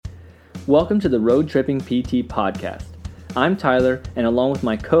Welcome to the Road Tripping PT podcast. I'm Tyler, and along with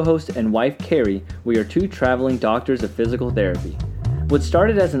my co-host and wife Carrie, we are two traveling doctors of physical therapy. What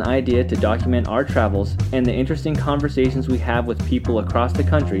started as an idea to document our travels and the interesting conversations we have with people across the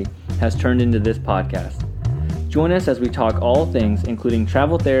country has turned into this podcast. Join us as we talk all things including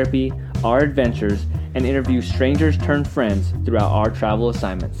travel therapy, our adventures, and interview strangers turned friends throughout our travel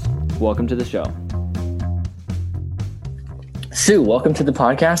assignments. Welcome to the show. Sue, welcome to the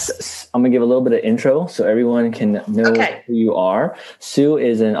podcast. I'm going to give a little bit of intro so everyone can know who you are. Sue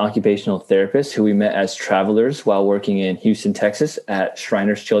is an occupational therapist who we met as travelers while working in Houston, Texas at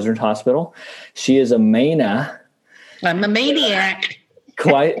Shriners Children's Hospital. She is a Maina. I'm a maniac.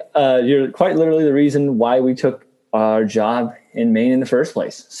 You're quite literally the reason why we took our job in Maine in the first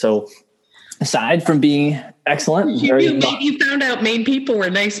place. So aside from being excellent, you found out Maine people were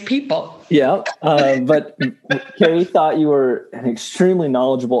nice people. Yeah, but Carrie thought you were an extremely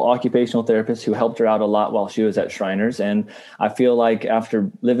knowledgeable occupational therapist who helped her out a lot while she was at Shriners. And I feel like after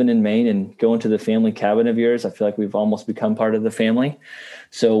living in Maine and going to the family cabin of yours, I feel like we've almost become part of the family.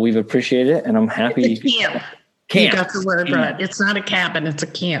 So we've appreciated it, and I'm happy. It's a camp. You got the word right. It's not a cabin, it's a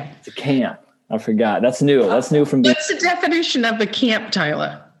camp. It's a camp. I forgot. That's new. That's new from. What's the definition of a camp,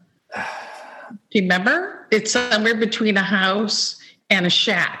 Tyler? Do you remember? It's somewhere between a house and a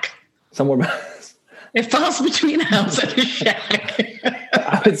shack. It falls between a house and a shack.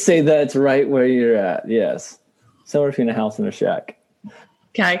 I would say that's right where you're at. Yes. Somewhere between a house and a shack.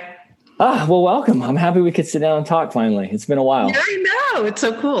 Okay. Well, welcome. I'm happy we could sit down and talk finally. It's been a while. Yeah, I know. It's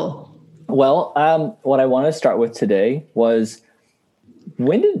so cool. Well, what I want to start with today was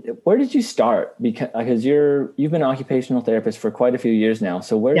where did you start? Because you've been an occupational therapist for quite a few years now.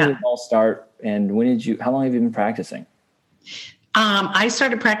 So where did it all start, and how long have you been practicing? I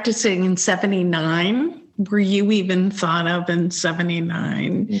started practicing in 1979. Were you even thought of in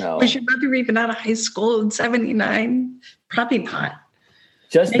 1979? No. Was your mother even out of high school in 1979? Probably not.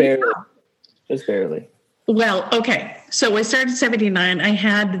 Just barely. Well, okay. So I started in 1979. I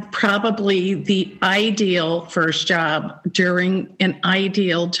had probably the ideal first job during an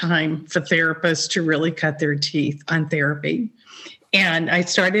ideal time for therapists to really cut their teeth on therapy. And I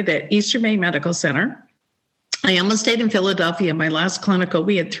started at Eastern Maine Medical Center. I almost stayed in Philadelphia. My last clinical,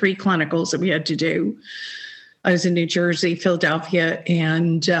 we had 3 clinicals that we had to do. I was in New Jersey, Philadelphia,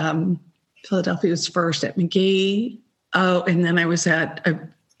 and Philadelphia was first at McGee. And then I was at a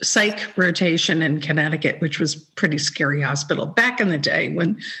psych rotation in Connecticut, which was pretty scary hospital back in the day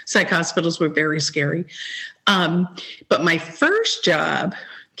when psych hospitals were very scary. But my first job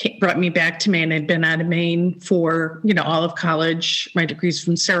brought me back to Maine. I'd been out of Maine for, all of college, my degrees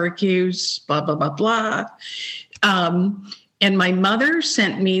from Syracuse, blah, blah, blah, blah. And my mother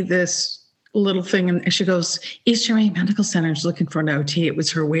sent me this little thing, and she goes, Eastern Maine Medical Center is looking for an OT. It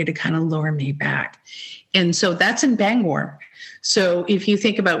was her way to kind of lure me back. And so that's in Bangor. So if you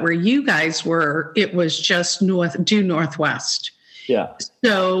think about where you guys were, it was just due northwest. Yeah.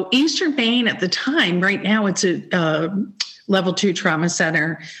 So Eastern Maine at the time, right now it's a level 2 trauma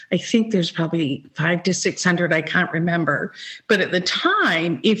center. I think there's probably 500 to 600. I can't remember. But at the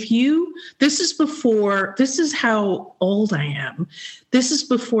time, this is how old I am. This is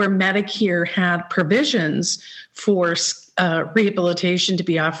before Medicare had provisions for rehabilitation to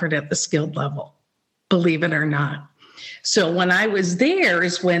be offered at the skilled level, believe it or not. So when I was there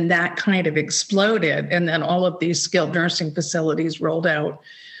is when that kind of exploded. And then all of these skilled nursing facilities rolled out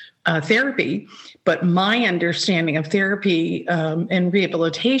therapy. But my understanding of therapy and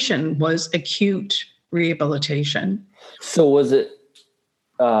rehabilitation was acute rehabilitation. So was it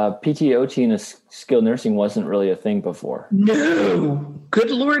PT, OT, and skilled nursing wasn't really a thing before? No. Good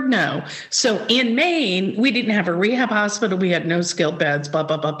Lord, no. So in Maine, we didn't have a rehab hospital. We had no skilled beds, blah,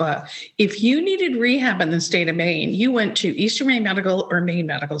 blah, blah, blah. If you needed rehab in the state of Maine, you went to Eastern Maine Medical or Maine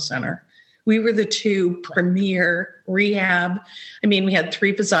Medical Center. We were the 2 premier rehab. I mean, we had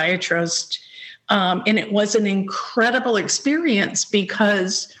 3 physiatrists. And it was an incredible experience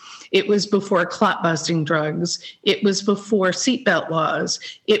because it was before clot busting drugs. It was before seatbelt laws.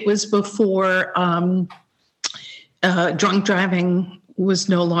 It was before drunk driving was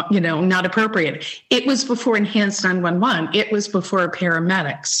no longer, not appropriate. It was before enhanced 911. It was before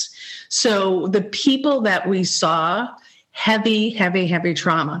paramedics. So the people that we saw, heavy, heavy, heavy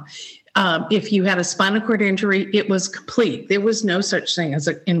trauma. If you had a spinal cord injury, it was complete. There was no such thing as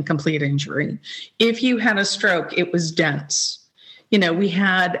an incomplete injury. If you had a stroke, it was dense. We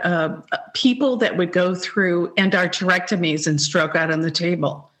had people that would go through endarterectomies and stroke out on the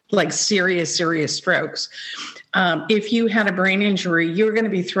table, like serious, serious strokes. If you had a brain injury, you were going to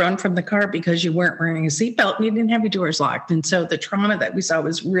be thrown from the car because you weren't wearing a seatbelt and you didn't have your doors locked. And so the trauma that we saw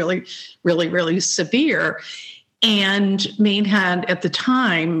was really, really, really severe. And Maine had, at the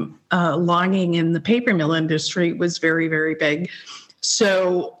time, logging in the paper mill industry was very, very big.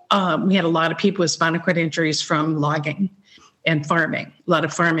 So we had a lot of people with spinal cord injuries from logging and farming, a lot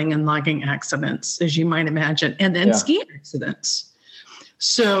of farming and logging accidents, as you might imagine, and then ski accidents.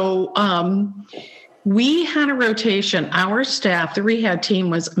 So we had a rotation. Our staff, the rehab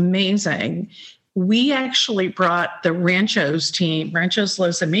team, was amazing. We actually brought the Ranchos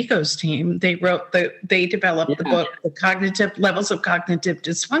Los Amigos team. They developed the book, The Cognitive Levels of Cognitive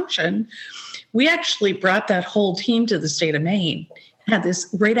Dysfunction. We actually brought that whole team to the state of Maine. Had this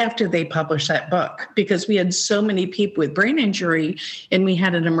right after they published that book, because we had so many people with brain injury and we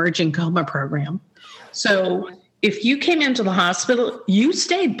had an emerging coma program. So if you came into the hospital, you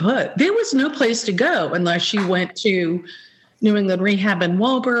stayed put. There was no place to go unless you went to New England Rehab in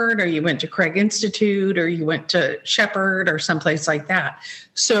Woburn, or you went to Craig Institute, or you went to Shepherd or someplace like that.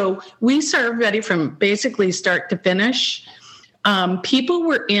 So we served ready from basically start to finish. People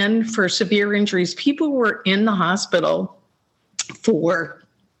were in for severe injuries. People were in the hospital for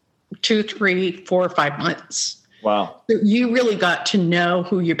 2, 3, 4, 5 months. Wow. You really got to know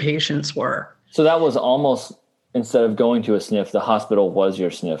who your patients were. So that was almost, instead of going to a SNF, the hospital was your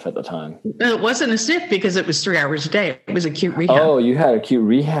SNF at the time. It wasn't a SNF because it was 3 hours a day. It was acute rehab. Oh, you had acute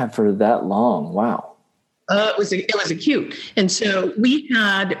rehab for that long. Wow. It was acute. And so we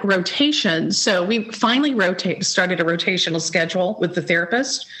had rotations. So we finally started a rotational schedule with the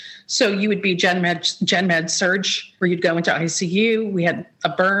therapist. So you would be gen med surge, where you'd go into ICU. We had a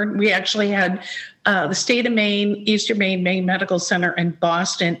burn. We actually had the state of Maine, Eastern Maine, Maine Medical Center, and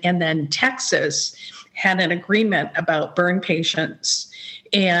Boston, and then Texas had an agreement about burn patients.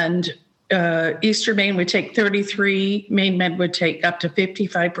 And Eastern Maine would take 33, Maine Med would take up to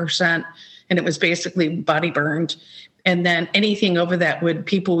 55%, and it was basically body burned. And then anything over that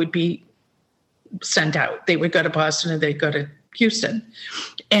people would be sent out. They would go to Boston, and they'd go to Houston.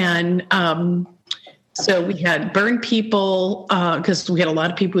 And so we had burn people because we had a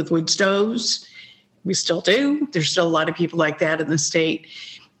lot of people with wood stoves. We still do. There's still a lot of people like that in the state.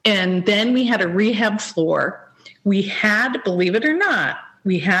 And then we had a rehab floor. We had, believe it or not,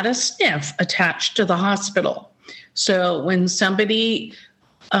 we had a SNF attached to the hospital. So when somebody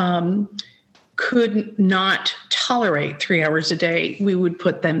could not tolerate 3 hours a day, we would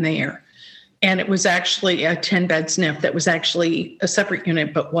put them there. And it was actually a 10-bed SNF that was actually a separate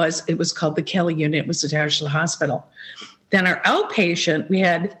unit, but it was called the Kelly unit. It was attached to the hospital. Then our outpatient, we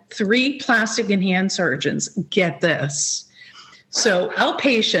had 3 plastic and hand surgeons. Get this. So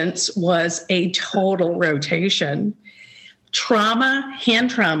outpatients was a total rotation. Trauma,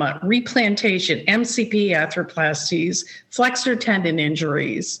 hand trauma, replantation, MCP arthroplasties, flexor tendon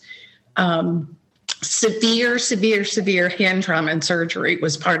injuries, severe hand trauma and surgery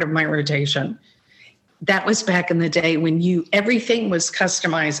was part of my rotation. That was back in the day when everything was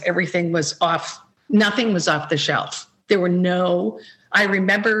customized, everything was off, nothing was off the shelf. There were I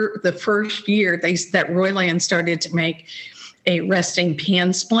remember the first year that Royland started to make a resting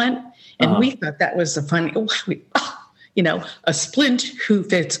pan splint, and we thought that was a funny, a splint who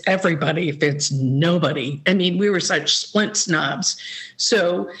fits everybody fits nobody. I mean, we were such splint snobs.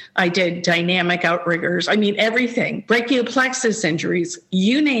 So I did dynamic outriggers. I mean, everything, brachial plexus injuries,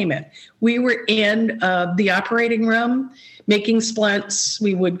 you name it. We were in the operating room making splints.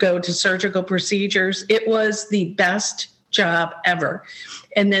 We would go to surgical procedures. It was the best job ever.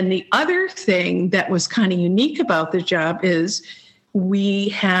 And then the other thing that was kind of unique about the job is we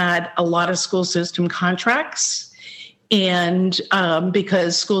had a lot of school system contracts. And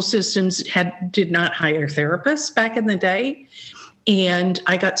because school systems did not hire therapists back in the day, and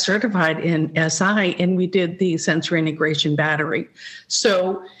I got certified in SI, and we did the sensory integration battery.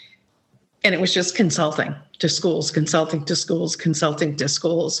 So, and it was just consulting to schools.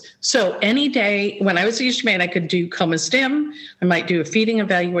 So any day when I was at Eastern Maine, I could do coma stim. I might do a feeding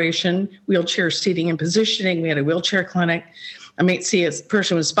evaluation, wheelchair seating and positioning. We had a wheelchair clinic. I might see a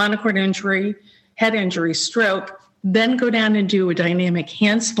person with spinal cord injury, head injury, stroke, then go down and do a dynamic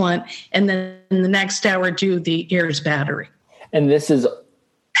hand splint, and then in the next hour do the ears battery. And this is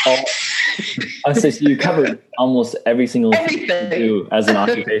all, I say, so you covered almost every single thing you do as an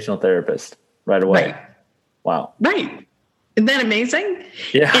occupational therapist right away. Right. Wow. Right. Isn't that amazing?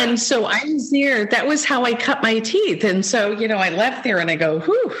 Yeah. And so I was there. That was how I cut my teeth. And so, I left there and I go,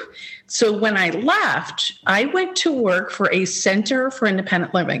 whew. So when I left, I went to work for a Center for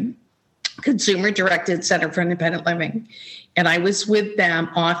Independent Living, consumer-directed Center for Independent Living. And I was with them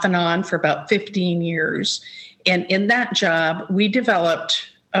off and on for about 15 years. And in that job, we developed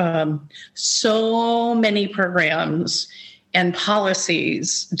so many programs and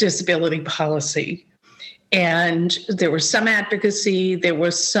policies, disability policy. And there was some advocacy, there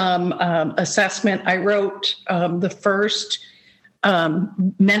was some assessment. I wrote the first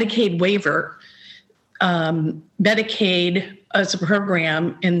Medicaid waiver. Medicaid as a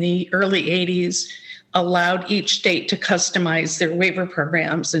program in the early 80s allowed each state to customize their waiver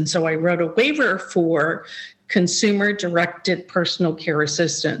programs. And so I wrote a waiver for consumer-directed personal care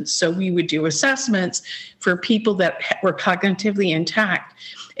assistance. So we would do assessments for people that were cognitively intact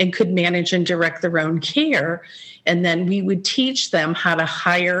and could manage and direct their own care. And then we would teach them how to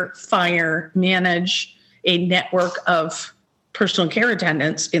hire, fire, manage a network of personal care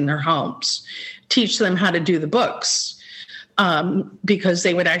attendants in their homes, teach them how to do the books, because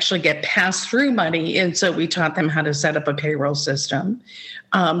they would actually get pass-through money. And so we taught them how to set up a payroll system.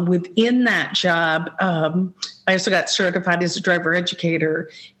 Within that job, I also got certified as a driver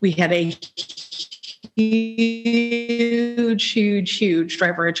educator. We had a huge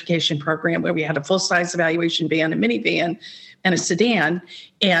driver education program where we had a full-size evaluation van, a minivan, and a sedan.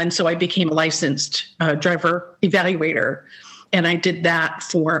 And so I became a licensed driver evaluator. And I did that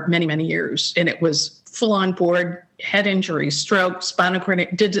for many, many years. And it was full on board, head injury, stroke, spinal cord.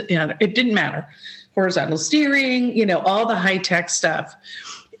 It didn't matter. Horizontal steering, all the high tech stuff.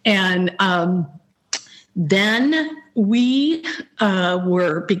 And then we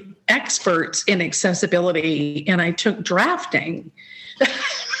were experts in accessibility, and I took drafting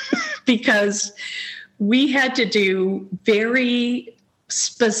because we had to do very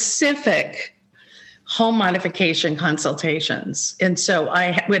specific home modification consultations. And so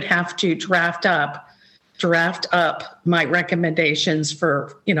I would have to draft up my recommendations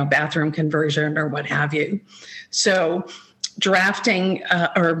for, bathroom conversion or what have you. So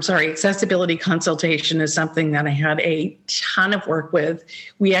accessibility consultation is something that I had a ton of work with.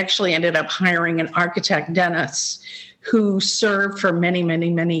 We actually ended up hiring an architect, Dennis, who served for many,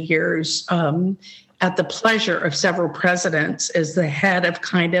 many, many years at the pleasure of several presidents as the head of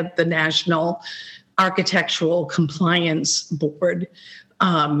kind of the National Architectural Compliance Board.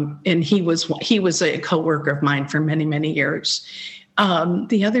 And he was a coworker of mine for many, many years.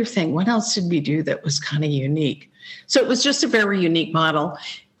 The other thing, what else did we do that was kind of unique? So it was just a very unique model.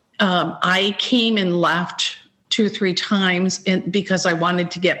 I came and left 2 or 3 times because I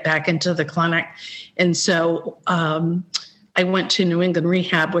wanted to get back into the clinic. And so I went to New England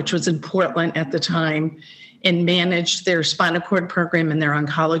Rehab, which was in Portland at the time, and managed their spinal cord program and their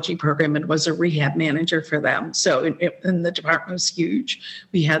oncology program, and was a rehab manager for them. So and the department was huge.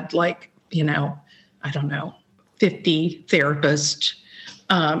 We had 50 therapists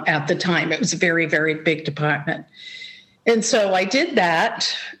at the time. It was a very, very big department. And so I did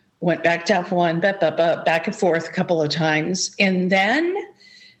that, went back to F1, back and forth a couple of times. And then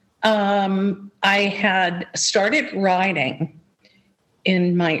I had started riding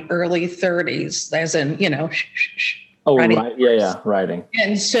in my early 30s, as in, riding. Right. Yeah, riding.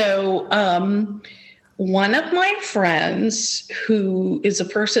 And so one of my friends, who is a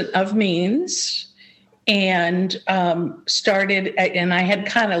person of means, and started, and I had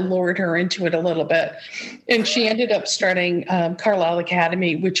kind of lured her into it a little bit, and she ended up starting Carlisle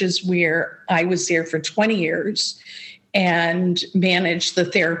Academy, which is where I was there for 20 years and managed the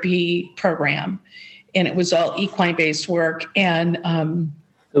therapy program. And it was all equine-based work. And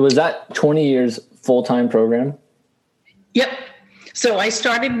was that 20 years full-time program? Yep. So I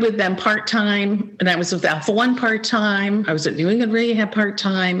started with them part-time, and I was with Alpha One part-time. I was at New England Rehab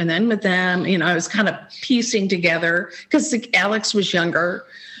part-time, and then with them, I was kind of piecing together because Alex was younger.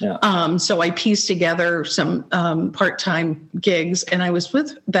 Yeah. So I pieced together some part-time gigs, and I was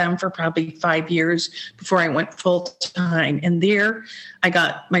with them for probably 5 years before I went full-time. And there I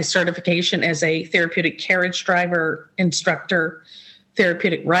got my certification as a therapeutic carriage driver instructor,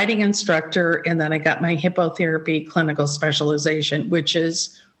 therapeutic riding instructor, and then I got my hippotherapy clinical specialization, which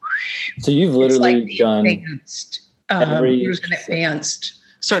is... So you've literally done advanced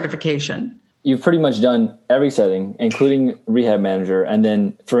certification. You've pretty much done every setting, including rehab manager. And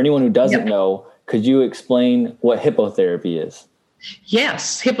then for anyone who doesn't know, could you explain what hippotherapy is?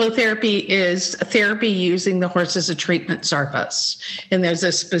 Yes, hippotherapy is therapy using the horse as a treatment surface. And there's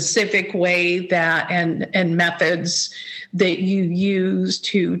a specific way that and methods that you use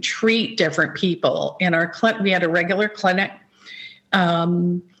to treat different people. In our clinic, we had a regular clinic.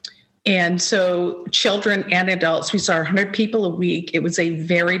 And so children and adults, we saw 100 people a week. It was a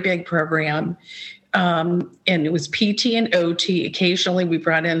very big program. And it was PT and OT. Occasionally we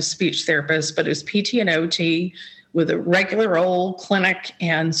brought in a speech therapist, but it was PT and OT. with a regular old clinic.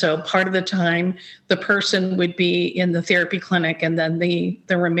 And so part of the time, the person would be in the therapy clinic, and then the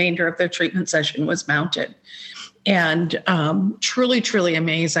remainder of their treatment session was mounted. And truly, truly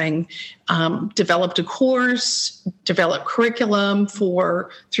amazing. Developed a course, developed curriculum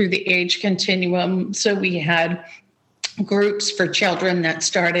through the age continuum. So we had groups for children that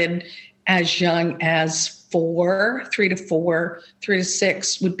started as young as 3 to 4, 3 to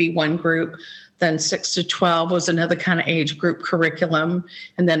 6 would be one group. Then 6 to 12 was another kind of age group curriculum.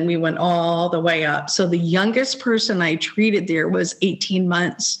 And then we went all the way up. So the youngest person I treated there was 18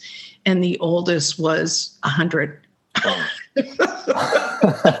 months, and the oldest was 100. Oh.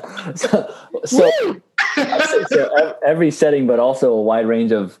 so every setting, but also a wide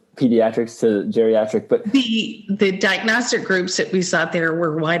range of pediatrics to geriatric. But the diagnostic groups that we saw there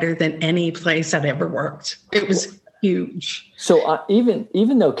were wider than any place I'd ever worked. It was huge. So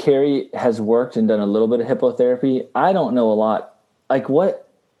even though Carrie has worked and done a little bit of hippotherapy, I don't know a lot. Like,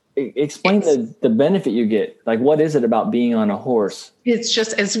 explain the benefit you get. Like, what is it about being on a horse? It's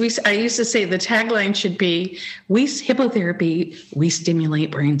just, I used to say, the tagline should be, hippotherapy, we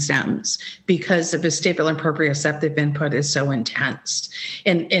stimulate brain stems because the vestibular and proprioceptive input is so intense.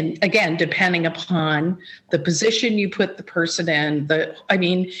 And again, depending upon the position you put the person in, the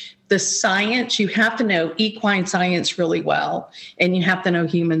science, you have to know equine science really well, and you have to know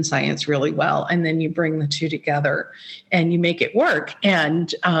human science really well. And then you bring the two together and you make it work.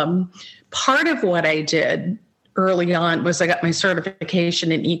 And part of what I did early on was I got my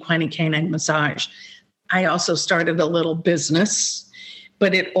certification in equine and canine massage. I also started a little business,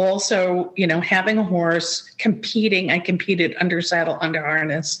 but it also, having a horse, I competed under saddle, under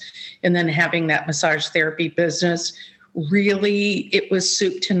harness, and then having that massage therapy business. Really, it was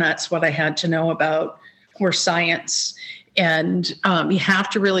soup to nuts what I had to know about horse science. And you have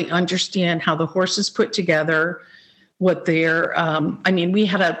to really understand how the horse is put together, what their, we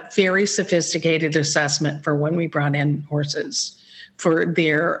had a very sophisticated assessment for when we brought in horses for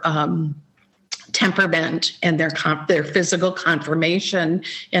their temperament and their physical conformation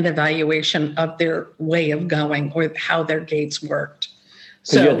and evaluation of their way of going or how their gaits worked.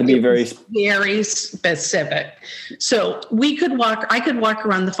 So you have to be very specific. So I could walk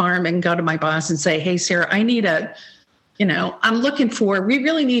around the farm and go to my boss and say, hey, Sarah, I need we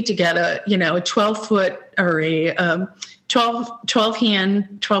really need to get a 12-foot or a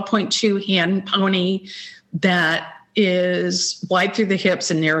 12.2 hand pony that is wide through the hips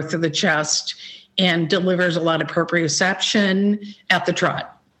and narrow through the chest and delivers a lot of proprioception at the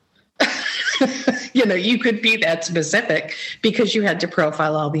trot. You could be that specific because you had to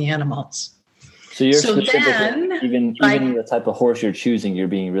profile all the animals. So you're specific. Then, even the type of horse you're choosing, you're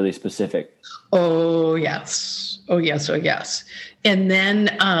being really specific. Oh yes. And then,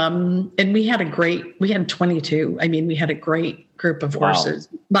 and we had 22. We had a great group of horses.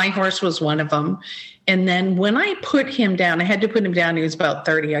 Wow. My horse was one of them. And then when I put him down, I had to put him down. He was about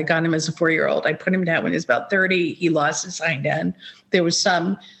 30. I got him as a 4-year-old. I put him down when he was about 30. He lost his hind end. There was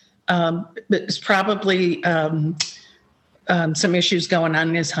some, it was probably some issues going on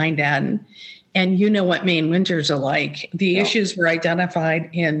in his hind end. And you know what Maine winters are like. The issues were identified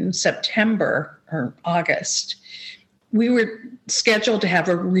in September or August. We were scheduled to have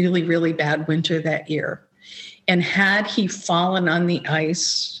a really, really bad winter that year. And had he fallen on the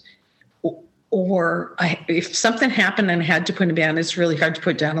ice, or if something happened and I had to put him down, it's really hard to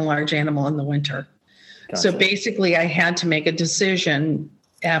put down a large animal in the winter. Gotcha. So basically, I had to make a decision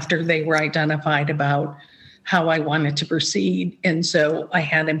after they were identified about how I wanted to proceed. And so I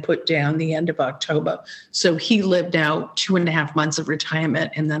had him put down the end of October. So he lived out 2.5 months of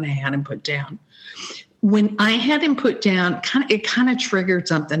retirement, and then I had him put down. When I had him put down, it kind of triggered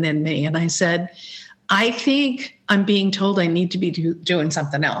something in me. And I said, I think I'm being told I need to be doing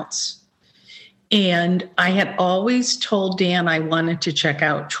something else. And I had always told Dan I wanted to check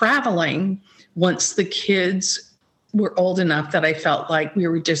out traveling once the kids were old enough that I felt like we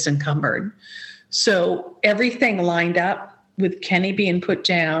were disencumbered. So everything lined up with Kenny being put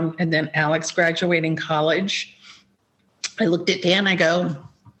down and then Alex graduating college. I looked at Dan, I go,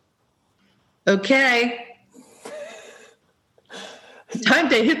 okay, time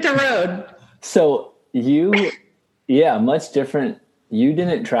to hit the road. So much different. You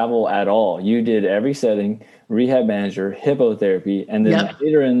didn't travel at all. You did every setting, rehab manager, hippotherapy, and then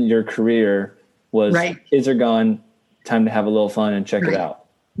later in your career was kids are gone, time to have a little fun and check it out.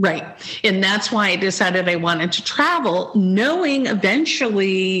 Right. And that's why I decided I wanted to travel, knowing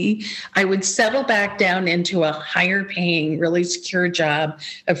eventually I would settle back down into a higher paying, really secure job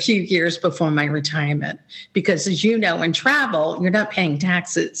a few years before my retirement. Because as you know, in travel, you're not paying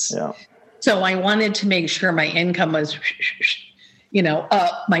taxes. Yeah. So I wanted to make sure my income was,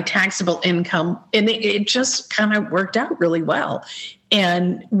 my taxable income. And it just kind of worked out really well.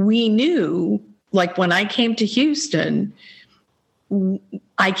 And we knew, like when I came to Houston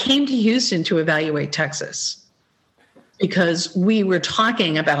to evaluate Texas because we were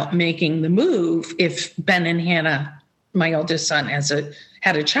talking about making the move if Ben and Hannah, my oldest son,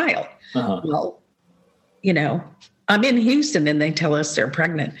 had a child. Uh-huh. Well, I'm in Houston and they tell us they're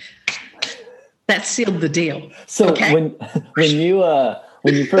pregnant. That sealed the deal. So when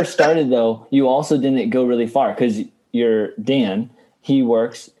you first started though, you also didn't go really far because your Dan, he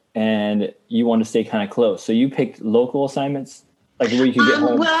works and you want to stay kind of close. So you picked local assignments, like where you could get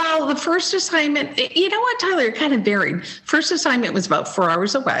home. Well, the first assignment, you know what, Tyler, it kind of varied. First assignment was about 4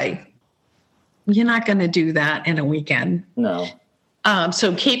 hours away. You're not going to do that in a weekend. No.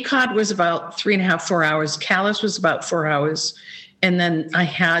 So Cape Cod was about 3.5, 4 hours. Calais was about 4 hours. And then I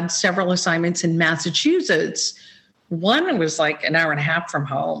had several assignments in Massachusetts. One was like an hour and a half from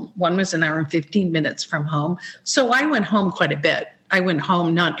home. One was an hour and 15 minutes from home. So I went home quite a bit. I went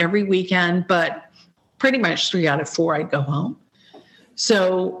home not every weekend, but pretty much 3 out of 4 I'd go home.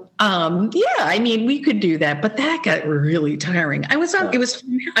 So, we could do that, but that got really tiring. I was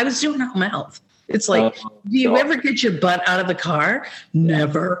doing home health. It's like, do you ever get your butt out of the car?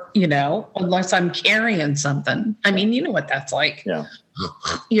 Never, unless I'm carrying something. I mean, you know what that's like. Yeah.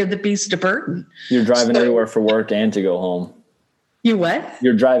 You're the beast of burden. You're driving everywhere for work and to go home. You what?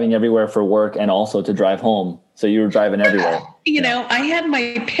 You're driving everywhere for work and also to drive home. So you were driving everywhere. I had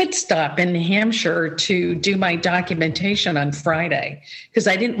my pit stop in New Hampshire to do my documentation on Friday because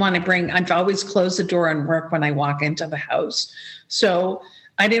I didn't want to I've always closed the door on work when I walk into the house. So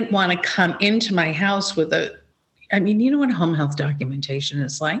I didn't want to come into my house with you know what home health documentation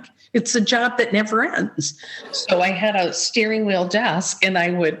is like? It's a job that never ends. So I had a steering wheel desk and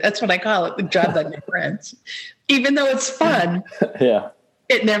that's what I call it, the job that never ends. Even though it's fun,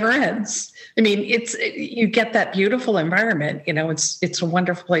 it never ends. I mean, you get that beautiful environment, it's a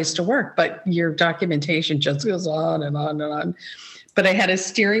wonderful place to work, but your documentation just goes on and on and on. But I had a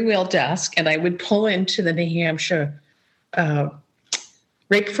steering wheel desk and I would pull into the New Hampshire,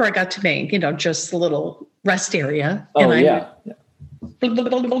 right before I got to Maine, just the little rest area. Oh, and yeah.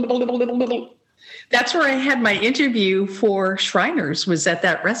 That's where I had my interview for Shriners, was at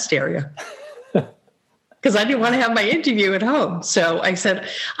that rest area. Because I didn't want to have my interview at home. So I said,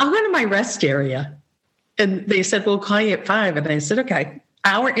 I'll go to my rest area. And they said, we'll call you at 5. And I said, okay,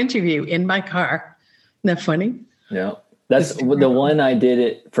 hour interview in my car. Isn't that funny? Yeah. That's the one I did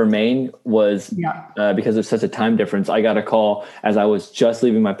it for Maine was because of such a time difference. I got a call as I was just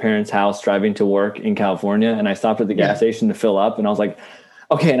leaving my parents' house, driving to work in California. And I stopped at the gas station to fill up. And I was like,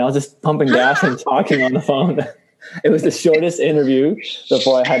 okay. And I was just pumping gas and talking on the phone. It was the shortest interview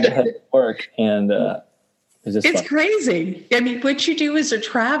before I had to head to work. And it's crazy. I mean, what you do as a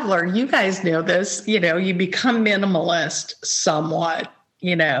traveler, you guys know this, you become minimalist somewhat,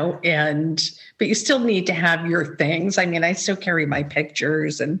 but you still need to have your things. I mean, I still carry my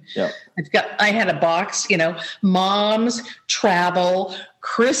pictures and I had a box, Mom's Travel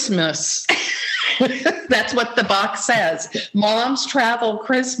Christmas. That's what the box says. Mom's Travel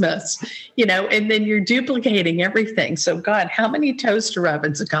Christmas, and then you're duplicating everything. So God, how many toaster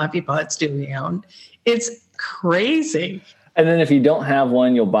ovens and coffee pots do we own? It's crazy. And then if you don't have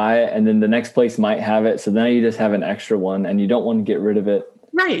one, you'll buy it. And then the next place might have it. So now you just have an extra one and you don't want to get rid of it.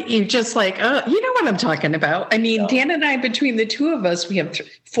 Right. You just you know what I'm talking about. I mean, Dan and I, between the two of us, we have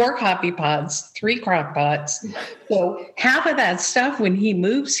 4 coffee pots, 3 crock pots. So half of that stuff when he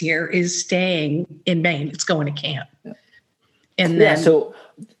moves here is staying in Maine. It's going to camp. Yeah. And then. So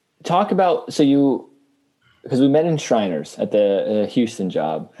talk about, because we met in Shriners at the Houston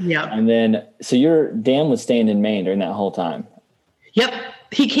job. Yeah. And then, so your Dan was staying in Maine during that whole time. Yep.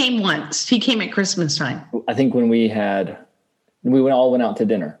 He came once. He came at Christmas time. I think when we all went out to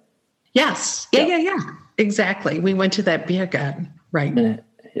dinner. Yes. Yeah. Exactly. We went to that beer garden. Right.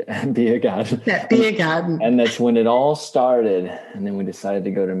 Beer garden. That beer garden. And that's when it all started. And then we decided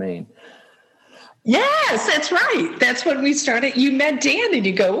to go to Maine. Yes, that's right. That's when we started. You met Dan and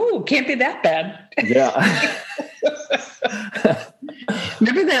you go, oh, can't be that bad. Yeah.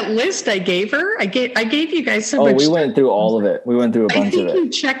 Remember that list I gave her? I gave you guys so much. Oh, we went through all of it. We went through a bunch of it. You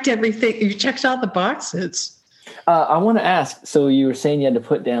checked everything. You checked all the boxes. I want to ask, so you were saying you had to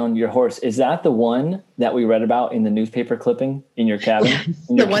put down your horse. Is that the one that we read about in the newspaper clipping in your cabin?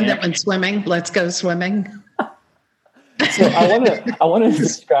 The one that went swimming? Let's go swimming. So I want to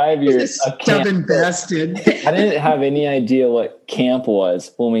describe your camp. Invested. I didn't have any idea what camp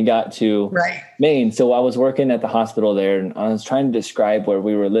was when we got to Maine. So I was working at the hospital there, and I was trying to describe where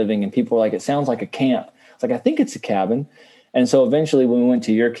we were living, and people were like, "It sounds like a camp." It's like, I think it's a cabin. And so eventually, when we went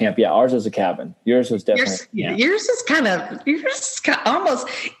to your camp, ours was a cabin. Yours was definitely yours is kind of almost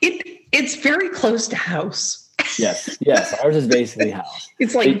it's very close to house. Yes, ours is basically house.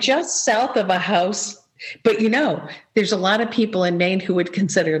 It's like just south of a house. But, there's a lot of people in Maine who would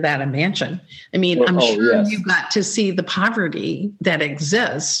consider that a mansion. I mean, I'm sure you got to see the poverty that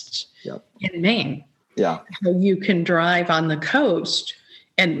exists in Maine. Yeah. How you can drive on the coast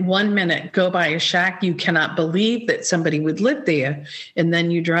and 1 minute go by a shack. You cannot believe that somebody would live there. And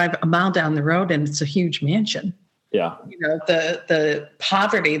then you drive a mile down the road and it's a huge mansion. Yeah. The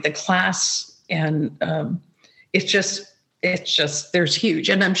poverty, the class, and it's just there's huge.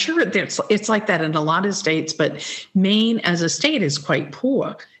 And I'm sure it's like that in a lot of states, but Maine as a state is quite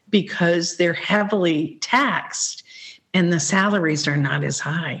poor because they're heavily taxed and the salaries are not as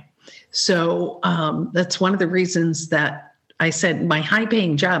high. So that's one of the reasons that I said my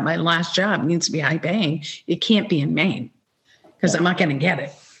high-paying job, my last job needs to be high-paying. It can't be in Maine because I'm not going to get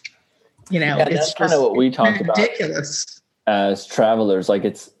it. It's kind of what we talked about as travelers. Like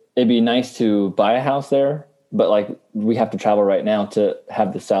it'd be nice to buy a house there, but like we have to travel right now to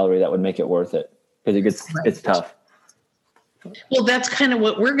have the salary that would make it worth it because it's tough. Well, that's kind of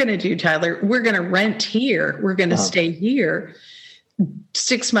what we're going to do, Tyler. We're going to rent here. We're going to stay here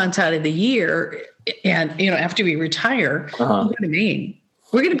 6 months out of the year. And, after we retire, we're going to Maine.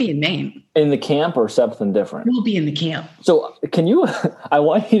 We're going to be in Maine. In the camp or something different? We'll be in the camp. So I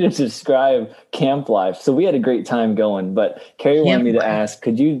want you to describe camp life. So we had a great time going, but Carrie wanted me to ask,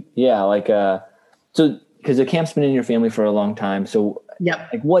 could you, so because the camp's been in your family for a long time. So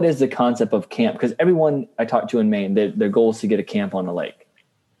like, what is the concept of camp? Because everyone I talked to in Maine, their goal is to get a camp on a lake.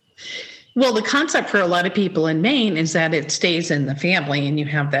 Well, the concept for a lot of people in Maine is that it stays in the family and you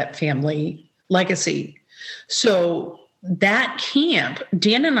have that family legacy. So that camp,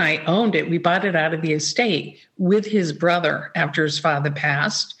 Dan and I owned it. We bought it out of the estate with his brother after his father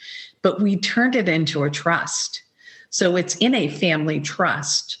passed, but we turned it into a trust. So it's in a family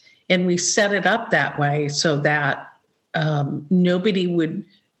trust. And we set it up that way so that nobody would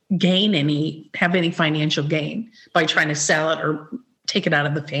have any financial gain by trying to sell it or take it out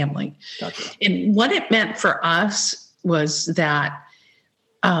of the family. Gotcha. And what it meant for us was that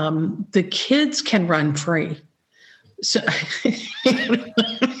the kids can run free. So I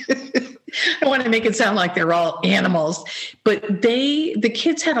want to make it sound like they're all animals, but the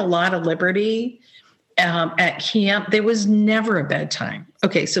kids had a lot of liberty. At camp, there was never a bedtime.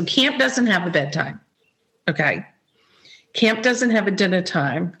 Okay, so camp doesn't have a bedtime. Okay. Camp doesn't have a dinner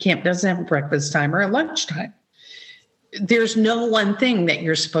time. Camp doesn't have a breakfast time or a lunch time. There's no one thing that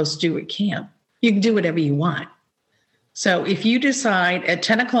you're supposed to do at camp. You can do whatever you want. So if you decide at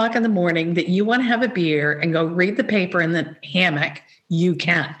 10 o'clock in the morning that you want to have a beer and go read the paper in the hammock, you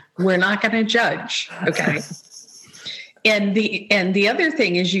can. We're not going to judge. Okay. And the other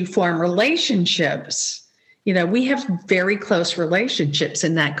thing is you form relationships. We have very close relationships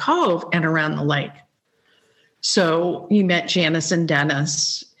in that cove and around the lake. So you met Janice and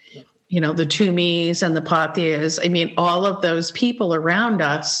Dennis, the Toomeys and the Pothiers. I mean, all of those people around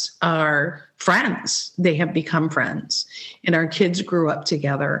us are friends. They have become friends. And our kids grew up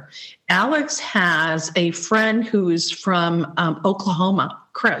together. Alex has a friend who's from Oklahoma,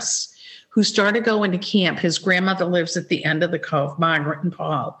 Chris, who started going to camp. His grandmother lives at the end of the cove, Margaret and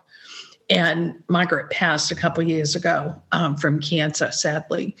Paul. And Margaret passed a couple years ago from cancer,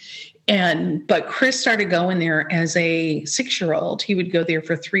 sadly. But Chris started going there as a 6-year-old. He would go there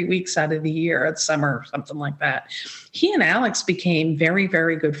for 3 weeks out of the year, at summer, or something like that. He and Alex became very,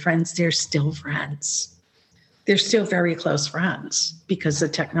 very good friends. They're still friends. They're still very close friends because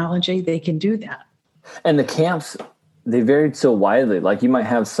of technology. They can do that. And the camps, they varied so widely. Like you might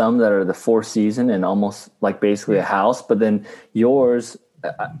have some that are the 4 season and almost like basically a house, but then yours,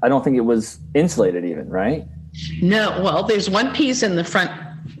 I don't think it was insulated even, right? No. Well, there's one piece in the front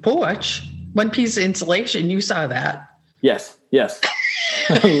porch, one piece of insulation. You saw that. Yes.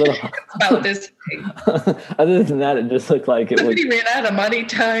 About this thing. Other than that, it just looked like it was. Somebody ran out of money,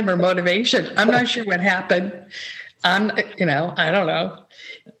 time, or motivation. I'm not sure what happened. I don't know.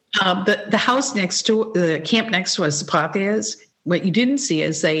 The house next to the camp next to us, the Pothiers, what you didn't see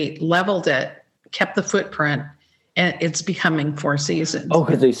is they leveled it, kept the footprint, and it's becoming 4 seasons. Oh,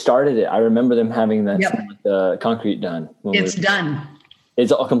 because they started it. I remember them having the concrete done. It's done.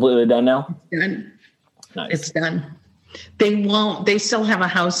 It's all completely done now? It's done. Nice. It's done. They still have a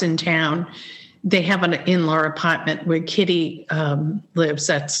house in town they have an in-law apartment where Kitty lives.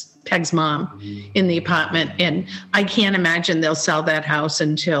 That's Peg's mom in the apartment. And I can't imagine they'll sell that house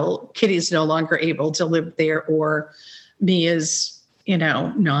until Kitty's no longer able to live there or Mia's,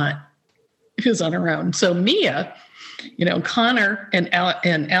 not, who's on her own. So Mia, Connor and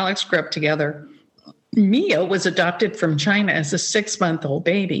Alex grew up together. Mia was adopted from China as a 6-month-old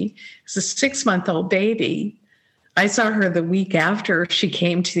baby. As a 6-month-old baby, I saw her the week after she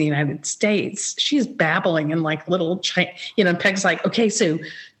came to the United States. She's babbling in like little, Peg's like, okay, so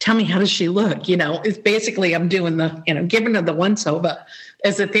tell me, how does she look? It's basically, I'm doing giving her the once over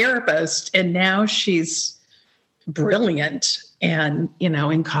as a therapist. And now she's brilliant and,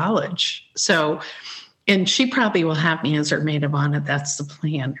 in college. So, and she probably will have me as her maid of honor. That's the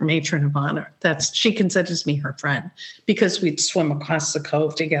plan, her matron of honor. She considers me her friend because we'd swim across the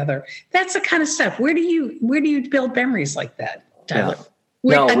cove together. That's the kind of stuff. Where do you build memories like that, Tyler?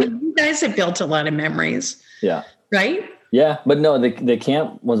 Yeah. You guys have built a lot of memories. Yeah. Right? Yeah. But no, the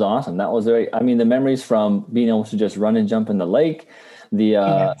camp was awesome. That was the memories from being able to just run and jump in the lake, the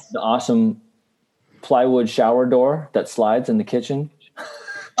awesome plywood shower door that slides in the kitchen.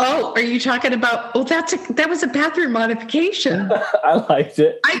 Oh, are you talking about? Oh, that was a bathroom modification. I liked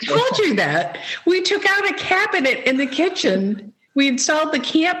it. I told you that. We took out a cabinet in the kitchen. We installed the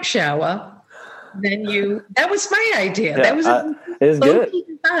camp shower. That was my idea. Yeah, That was it was good.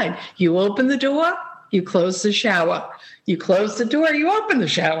 Design. You open the door, you close the shower. You close the door, you open the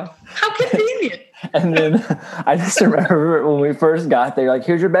shower. How convenient. And then I just remember when we first got there, like,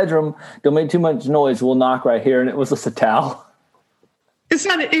 here's your bedroom. Don't make too much noise. We'll knock right here. And it was just a towel. It's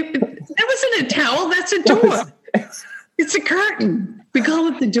not. That wasn't a towel. That's a door. It's a curtain. We call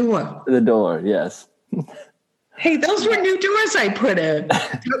it the door. The door, yes. Hey, those were new doors I put in.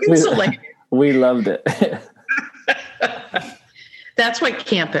 Insulated. We loved it. That's what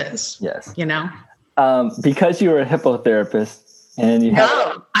camp is. Yes. Because you were a hippotherapist and you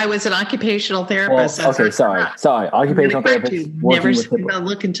I was an occupational therapist. Well, okay, sorry. Occupational therapist. Never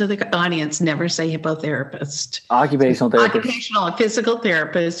look into the audience. Never say hippotherapist. Occupational therapist. Occupational and physical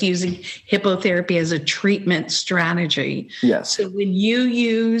therapist using hippotherapy as a treatment strategy. Yes. So when you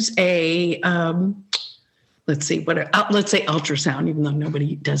use a let's say ultrasound, even though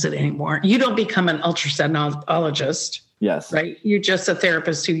nobody does it anymore, you don't become an ultrasoundologist. Yes. Right. You're just a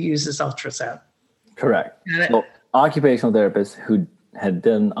therapist who uses ultrasound. Correct. So, occupational therapist who had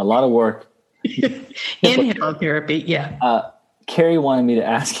done a lot of work in hippotherapy. Yeah. Carrie wanted me to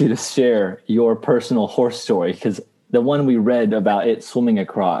ask you to share your personal horse story because the one we read about it swimming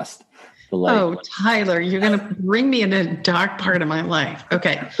across the lake. Oh, Tyler, you're going to bring me in a dark part of my life.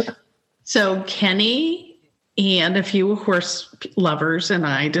 Okay. So Kenny and a few horse lovers and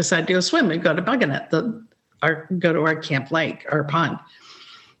I decided to go swim. We go to Bugganet, go to our camp lake, our pond.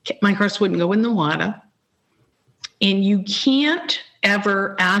 My horse wouldn't go in the water. And you can't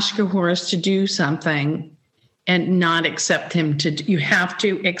ever ask a horse to do something and not accept him you have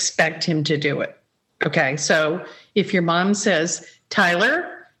to expect him to do it. Okay. So if your mom says,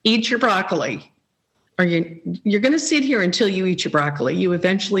 Tyler, eat your broccoli, or you're going to sit here until you eat your broccoli, you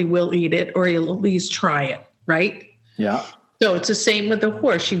eventually will eat it, or you'll at least try it. Right. Yeah. So it's the same with the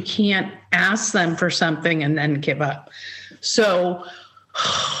horse. You can't ask them for something and then give up. So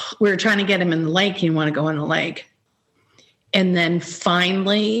we were trying to get him in the lake. He wanted to go in the lake. And then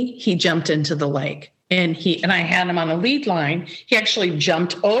finally he jumped into the lake and I had him on a lead line. He actually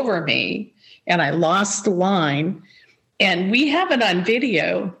jumped over me and I lost the line. And we have it on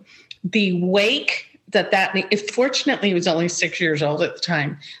video. The wake fortunately he was only 6 years old at the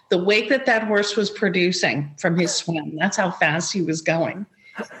time. The wake that horse was producing from his swim, that's how fast he was going.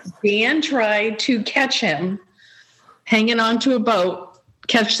 Dan tried to catch him hanging onto a boat,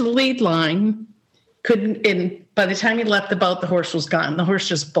 catch the lead line, couldn't, and by the time he left the boat, the horse was gone. The horse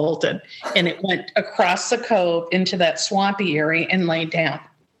just bolted and it went across the cove into that swampy area and laid down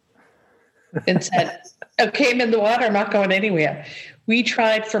and said, okay, I'm in the water. I'm not going anywhere. We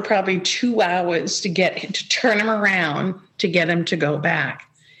tried for probably 2 hours to turn him around to get him to go back.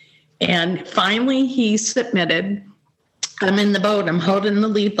 And finally he submitted. I'm in the boat. I'm holding the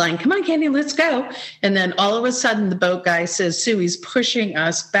lead line. Come on, Kenny, let's go. And then all of a sudden the boat guy says, Sue, he's pushing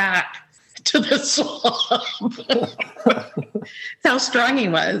us back to the swamp. That's how strong he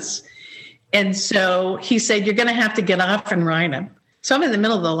was. And so he said, you're going to have to get off and ride him. So I'm in the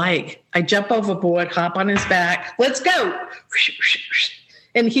middle of the lake. I jump overboard, hop on his back. Let's go.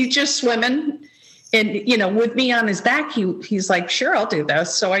 And he's just swimming. And, with me on his back, he's like, sure, I'll do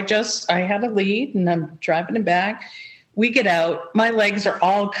this. So I had a lead and I'm driving him back. We get out. My legs are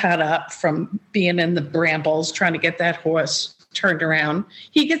all cut up from being in the brambles, trying to get that horse turned around.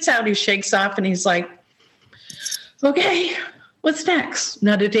 He gets out, he shakes off, and he's like, okay, what's next?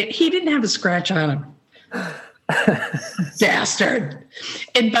 He didn't have a scratch on him. Bastard.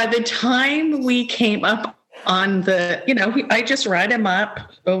 And by the time we came up on the, I just ride him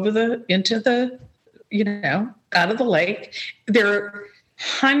up into the, out of the lake. There are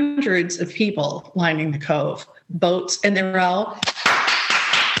hundreds of people lining the cove, boats, and they're all,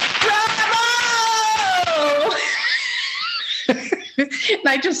 bravo! And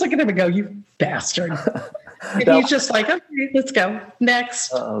I just look at him and go, you bastard. And he's just like, okay, let's go.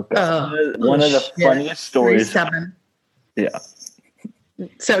 Next. One of the funniest stories. 37. Yeah.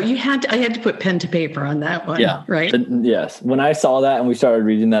 So I had to put pen to paper on that one. Yeah. Right. Yes. When I saw that and we started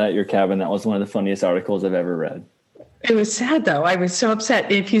reading that at your cabin, that was one of the funniest articles I've ever read. It was sad though. I was so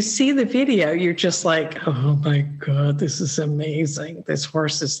upset. If you see the video, you're just like, oh my God, this is amazing. This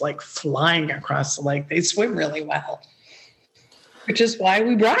horse is like flying across the lake. They swim really well. Which is why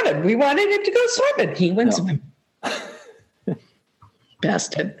we brought him. We wanted him to go swimming. He went swimming.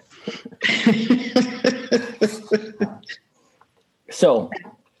 Bastard. So,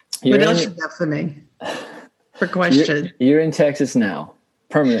 what else you got for me? For question. You're in Texas now.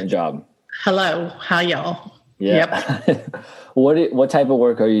 Permanent job. Hello. How y'all? Yeah. Yep. What type of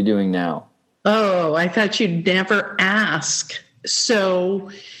work are you doing now? Oh, I thought you'd never ask. So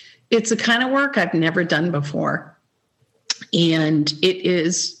it's the kind of work I've never done before. And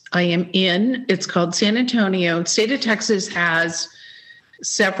it's called San Antonio. State of Texas has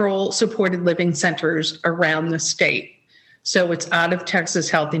several supported living centers around the state. So it's out of Texas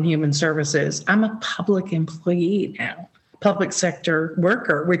Health and Human Services. I'm a public employee now, public sector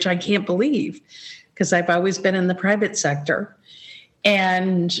worker, which I can't believe because I've always been in the private sector.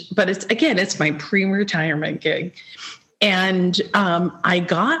 But it's my pre-retirement gig. And I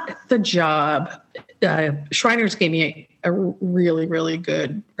got the job. Shriners gave me a really, really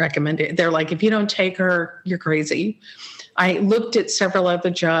good recommendation. They're like, if you don't take her, you're crazy. I looked at several other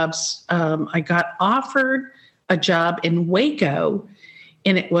jobs. I got offered a job in Waco,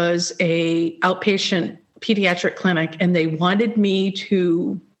 and it was a outpatient pediatric clinic, and they wanted me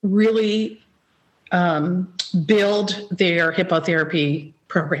to really build their hippotherapy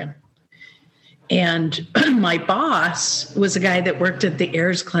program. And my boss was a guy that worked at the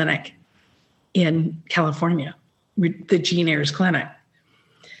Ayers Clinic in California, the Gene Ayers Clinic.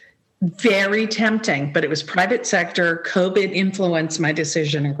 Very tempting, but it was private sector. COVID influenced my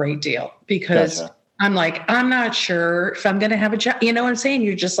decision a great deal because gotcha. I'm like, I'm not sure if I'm going to have a job. You know what I'm saying?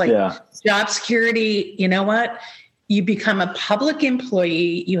 You're just like, job security. You know what? You become a public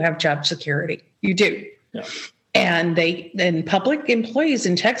employee, you have job security. You do. Yeah. And public employees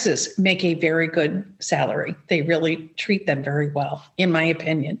in Texas make a very good salary. They really treat them very well, in my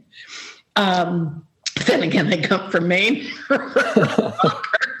opinion. Then again, they come from Maine.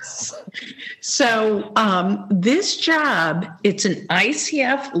 So this job, it's an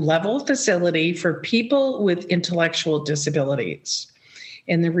ICF level facility for people with intellectual disabilities.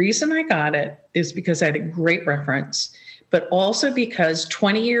 And the reason I got it is because I had a great reference, but also because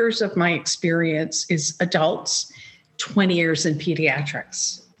 20 years of my experience is adults, 20 years in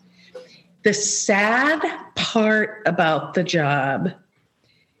pediatrics. The sad part about the job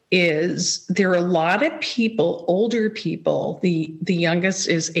is there are a lot of people, older people. The youngest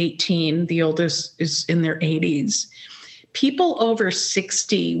is 18, the oldest is in their 80s. People over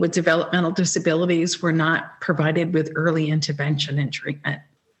 60 with developmental disabilities were not provided with early intervention and treatment.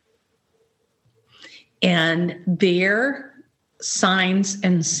 And their signs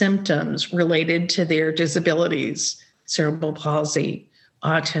and symptoms related to their disabilities, cerebral palsy,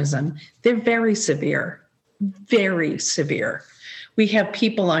 autism, they're very severe, very severe. We have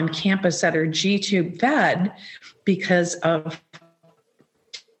people on campus that are G-tube fed because of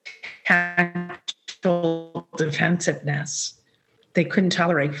tactile defensiveness. They couldn't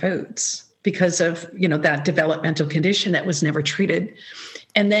tolerate foods because of, that developmental condition that was never treated.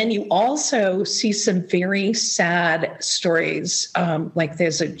 And then you also see some very sad stories. Like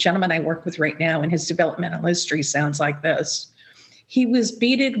there's a gentleman I work with right now, and his developmental history sounds like this. He was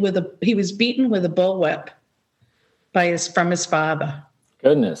beaten with a bullwhip from his father.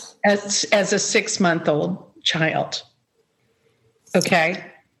 Goodness. As a 6-month-old child. Okay.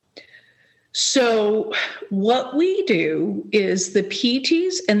 So what we do is the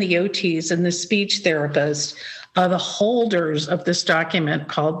PTs and the OTs and the speech therapists are the holders of this document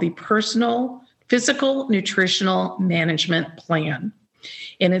called the Personal Physical Nutritional Management Plan.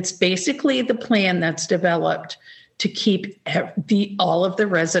 And it's basically the plan that's developed to keep all of the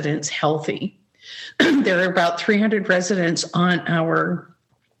residents healthy. There are about 300 residents on our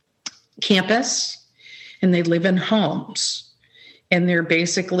campus, and they live in homes. And they're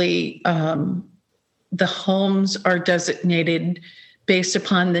basically, the homes are designated based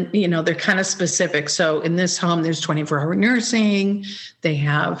upon they're kind of specific. So in this home, there's 24-hour nursing. They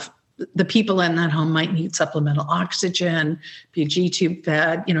have the people in that home might need supplemental oxygen, be G-tube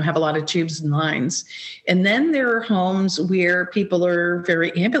fed, have a lot of tubes and lines. And then there are homes where people are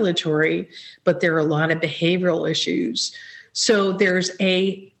very ambulatory, but there are a lot of behavioral issues. So there's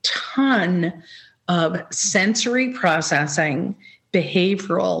a ton of sensory processing,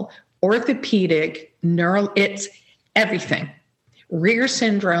 behavioral, orthopedic, neural, it's everything. Rare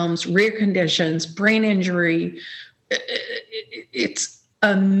syndromes, rare conditions, brain injury. It's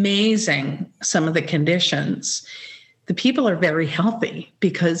amazing, some of the conditions. The people are very healthy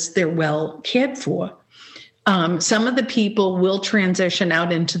because they're well cared for. Some of the people will transition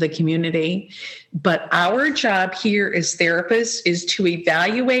out into the community, but our job here as therapists is to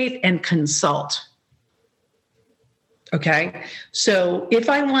evaluate and consult. Okay, so if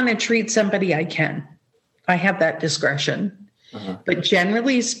I want to treat somebody, I can. I have that discretion. But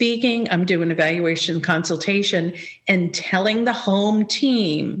generally speaking, I'm doing evaluation consultation and telling the home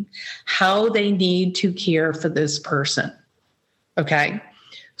team how they need to care for this person. Okay.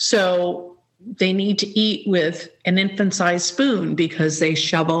 So they need to eat with an infant-sized spoon because they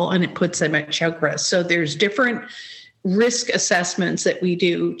shovel and it puts them at choke risk. So there's different risk assessments that we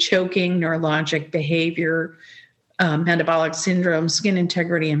do: choking, neurologic behavior, metabolic syndrome, skin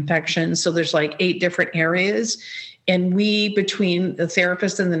integrity, infections. So there's like 8 different areas. And we, between the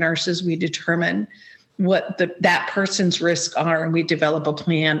therapist and the nurses, we determine what that person's risks are, and we develop a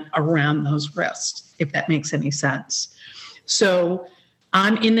plan around those risks, if that makes any sense. So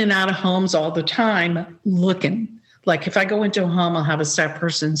I'm in and out of homes all the time looking. Like if I go into a home, I'll have a staff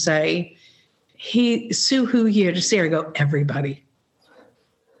person say, "Hey, Sue, who here to see her?" I go, "Everybody.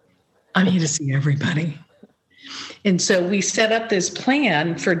 I'm here to see everybody." And so we set up this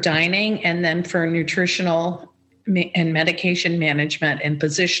plan for dining and then for nutritional and medication management and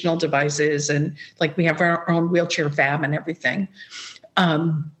positional devices. And like we have our own wheelchair fab and everything.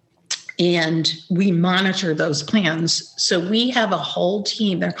 And we monitor those plans. So we have a whole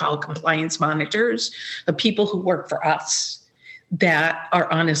team, they're called compliance monitors, of people who work for us that are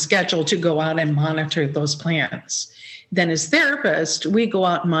on a schedule to go out and monitor those plans. Then as therapists, we go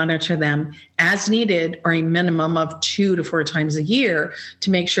out and monitor them as needed, or a minimum of 2 to 4 times a year,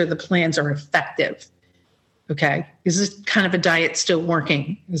 to make sure the plans are effective. Okay. Is this kind of a diet still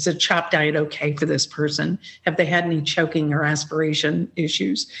working? Is a CHOP diet okay for this person? Have they had any choking or aspiration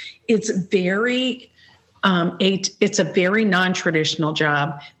issues? It's very, it's a very non-traditional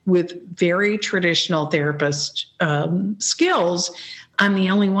job with very traditional therapist skills. I'm the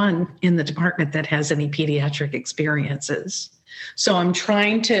only one in the department that has any pediatric experiences. So I'm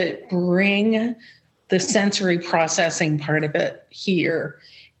trying to bring the sensory processing part of it here.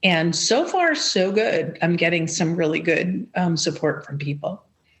 And so far, so good. I'm getting some really good support from people.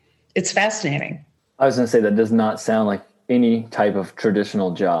 It's fascinating. I was going to say that does not sound like any type of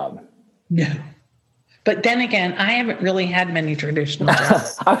traditional job. No. But then again, I haven't really had many traditional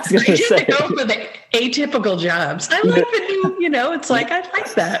jobs. I was going to say. Go for the atypical jobs. I like the new, it's like, I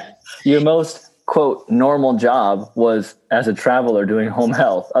like that. Your most, quote, normal job was as a traveler doing home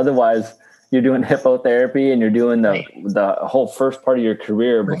health. Otherwise, you're doing hippotherapy and you're doing the whole first part of your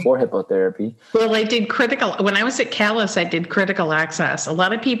career before hippotherapy. Well, I did when I was at Calais, I did critical access. A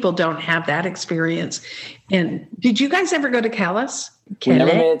lot of people don't have that experience. And did you guys ever go to Calais? We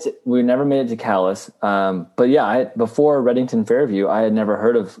never made it to Calais. But yeah, before Reddington Fairview, I had never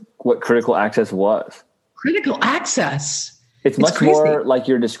heard of what critical access was. Critical access? It's much crazy. More like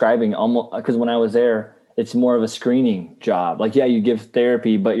you're describing, almost, because when I was there, it's more of a screening job. Like, yeah, you give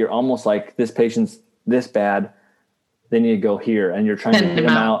therapy, but you're almost like, this patient's this bad, they need to go here, and you're trying to get them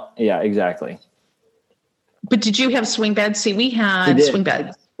out. Yeah, exactly. But did you have swing beds? See, we had swing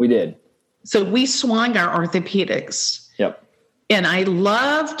beds. We did. So we swung our orthopedics. Yep. And I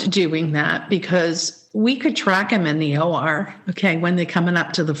loved doing that because we could track them in the OR, when they're coming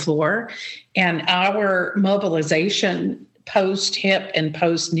up to the floor. And our mobilization post-hip and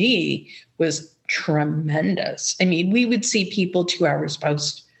post-knee was tremendous. I mean, we would see people 2 hours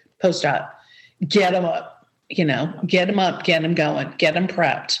post-op, get them up, get them up, get them going, get them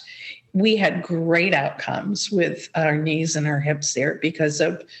prepped. We had great outcomes with our knees and our hips there because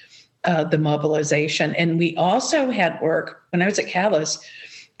of the mobilization. And we also had work, when I was at Calais,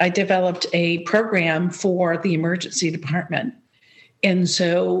 I developed a program for the emergency department. And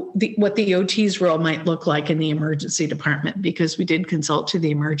so what the OT's role might look like in the emergency department, because we did consult to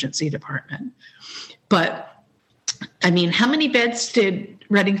the emergency department. But I mean, how many beds did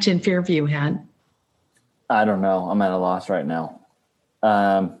Reddington Fairview had? I don't know. I'm at a loss right now.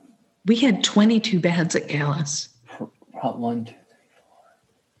 We had 22 beds at Calais.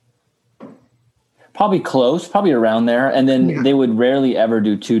 Probably close, probably around there. And then they would rarely ever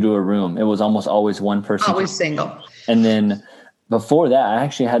do 2 to a room. It was almost always one person. Always single. And then before that, I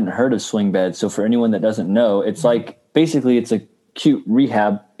actually hadn't heard of swing beds. So for anyone that doesn't know, it's like basically it's a cute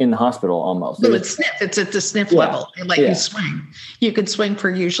rehab in the hospital almost. So it's SNF. It's at the SNF level. They let you swing. You could swing for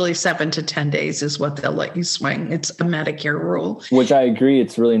usually 7 to 10 days is what they'll let you swing. It's a Medicare rule. Which I agree.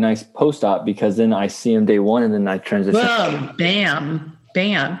 It's really nice post-op because then I see them day one and then I transition. Boom,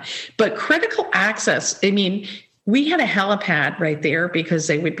 bam. But critical access, I mean, we had a helipad right there because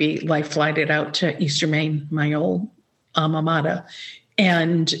they would be life flighted out to Eastern Maine, my old alma mater.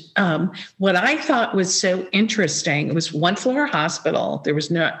 And what I thought was so interesting, it was 1-floor hospital. There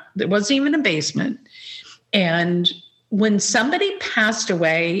wasn't even a basement. And when somebody passed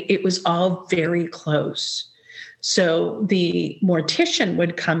away, it was all very close. So the mortician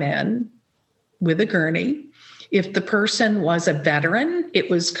would come in with a gurney. If the person was a veteran, it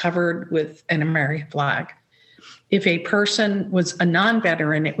was covered with an American flag. If a person was a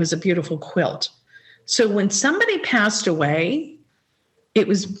non-veteran, it was a beautiful quilt. So when somebody passed away, it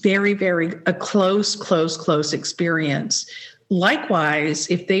was very, very a close experience. Likewise,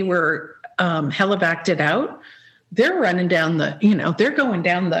 if they were helivacted out, they're running down they're going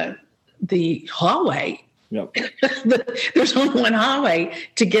down the hallway. Yep. There's only one hallway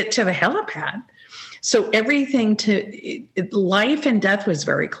to get to the helipad. So everything life and death was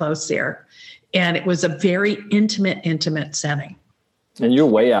very close there. And it was a very intimate setting. And you're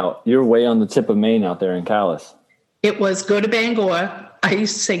way out. You're way on the tip of Maine out there in Calais. It was go to Bangor. I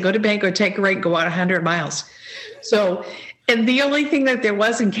used to say, go to Bangor, take a right, go out 100 miles. So, and the only thing that there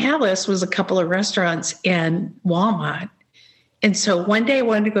was in Calais was a couple of restaurants and Walmart. And so one day I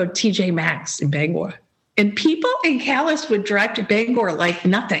wanted to go to TJ Maxx in Bangor. And people in Calais would drive to Bangor like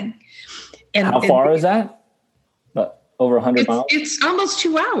nothing. And how far is that? Over 100 miles? It's almost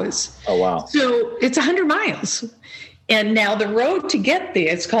 2 hours. Oh, wow. So it's 100 miles. And now the road to get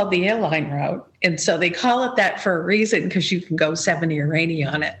there, it's called the airline route. And so they call it that for a reason because you can go 70 or 80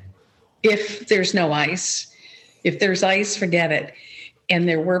 on it if there's no ice. If there's ice, forget it. And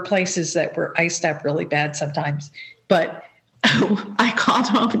there were places that were iced up really bad sometimes. But I called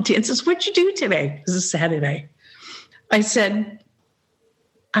home and Dan says, what'd you do today? It was a Saturday. I said,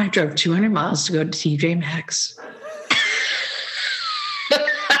 I drove 200 miles to go to TJ Maxx.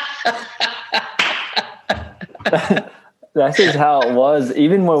 That's just how it was.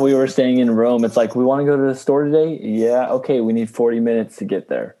 Even when we were staying in Rome, it's like, we want to go to the store today? Yeah, okay, we need 40 minutes to get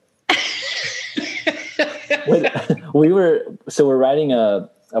there. We're writing a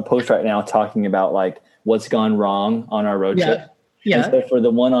post right now talking about like what's gone wrong on our road trip. Yeah. And so for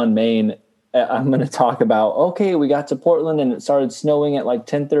the one on Maine, I'm going to talk about, okay, we got to Portland and it started snowing at like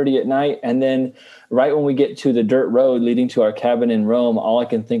 10:30 at night. And then right when we get to the dirt road leading to our cabin in Rome, all I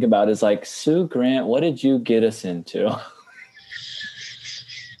can think about is like, Sue Grant, what did you get us into?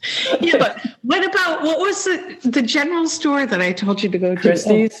 Yeah, but what was the general store that I told you to go to?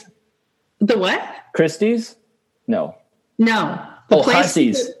 Christie's? The what? Christie's? No. The place.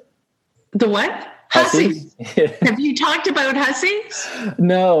 Hussey's. The what? Hussey's. Have you talked about Hussey's?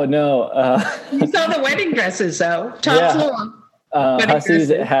 No. You saw the wedding dresses, though. Top floor. Hussey's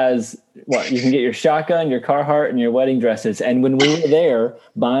has what? You can get your shotgun, your Carhartt, and your wedding dresses. And when we were there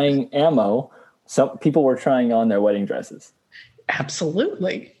buying ammo, some people were trying on their wedding dresses.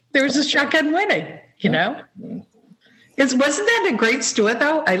 Absolutely. There was a shotgun wedding, you know? Wasn't that a great store,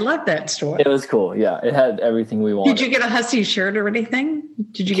 though? I love that store. It was cool. Yeah. It had everything we wanted. Did you get a Hussey shirt or anything?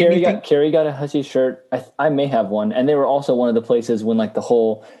 Did you get anything? Carrie got a Hussey shirt. I may have one. And they were also one of the places when like the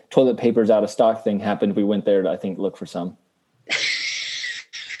whole toilet paper's out of stock thing happened. We went there to, I think, look for some.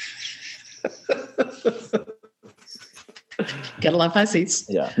 Gotta love Hussey's.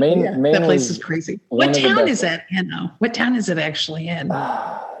 Yeah. Maine that place is crazy. What town is that in, though? What town is it actually in?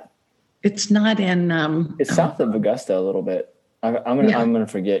 It's not in. It's south of Augusta a little bit. I'm gonna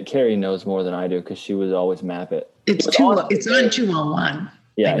forget. Carrie knows more than I do because she would always map it. It's on 201.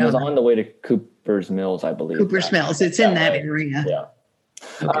 Yeah, it was on the way to Cooper's Mills, I believe. Cooper's Mills. It's in that area. Yeah.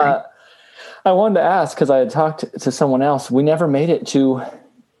 Okay. I wanted to ask because I had talked to someone else. We never made it to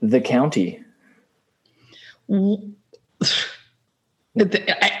the county. I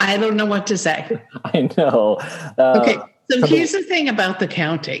don't know what to say. I know. Okay, so here's the thing about the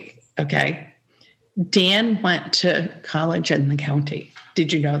county. Okay, Dan went to college in the county.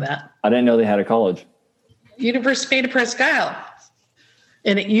 Did you know that? I didn't know they had a college. University of Presque Isle.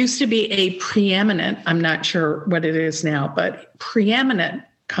 And it used to be a preeminent, I'm not sure what it is now, but preeminent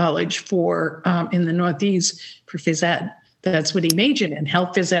college for in the Northeast for phys ed. That's what he majored in,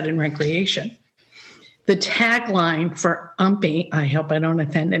 health, phys ed, and recreation. The tagline for UMPI, I hope I don't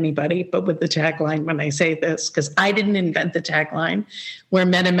offend anybody, but with the tagline when I say this, because I didn't invent the tagline, we're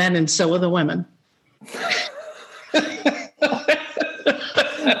men are men and so are the women.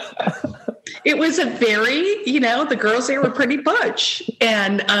 It was a very, the girls there were pretty butch.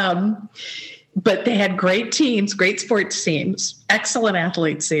 And, but they had great teams, great sports teams, excellent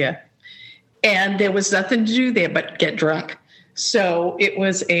athletes there. And there was nothing to do there but get drunk. So it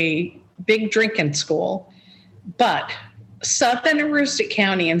was a big drinking school. But southern Aroostook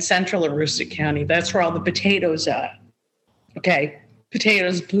County and central Aroostook County, that's where all the potatoes are. Okay.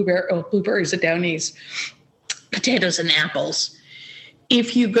 Potatoes, blueberries are down east. Potatoes and apples.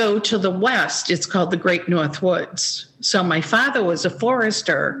 If you go to the west, it's called the Great North Woods. So my father was a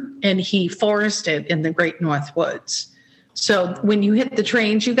forester, and he forested in the Great North Woods. So when you hit the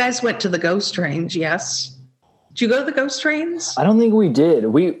trains, you guys went to the ghost trains, yes? Did you go to the ghost trains? I don't think we did.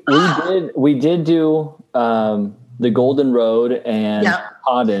 We did do the Golden Road and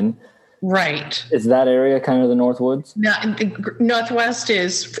Hodden. Right. Is that area kind of the North Woods? No, Northwest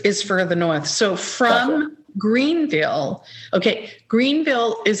is further north. So from Greenville,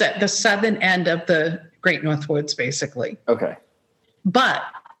 Greenville is at the southern end of the Great North Woods, basically. Okay. But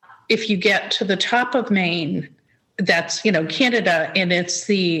if you get to the top of Maine, that's, Canada, and it's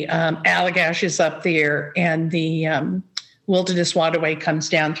the Allagash up there, and the Wilderness Waterway comes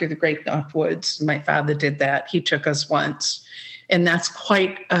down through the Great North Woods. My father did that. He took us once, and that's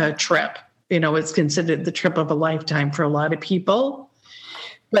quite a trip. It's considered the trip of a lifetime for a lot of people.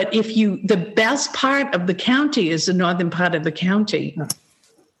 But the best part of the county is the northern part of the county.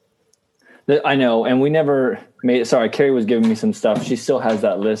 I know, and we never made it. Sorry, Carrie was giving me some stuff. She still has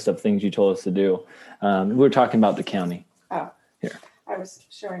that list of things you told us to do. We were talking about the county. Oh, here. I was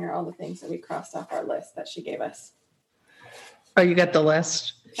showing her all the things that we crossed off our list that she gave us. Oh, you got the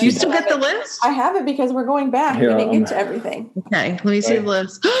list? You still got the list? I have it because we're going back. We didn't get to everything. Okay, let me see the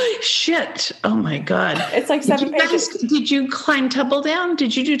list. Shit. Oh, my God. It's like 7 pages. Did you climb Tumble Down?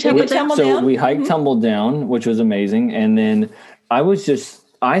 Did you do Tumble Down? So we hiked Tumble Down, which was amazing. And then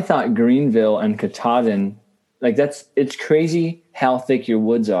I thought Greenville and Katahdin, it's crazy how thick your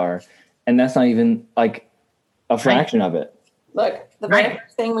woods are. And that's not even like a fraction of it. Look, the very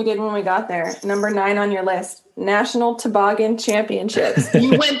first thing we did when we got there, number 9 on your list, National Toboggan Championships.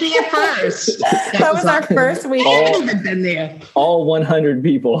 You went there first. That was our first week. I haven't even been there. All 100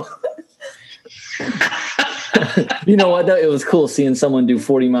 people. You know what, though? It was cool seeing someone do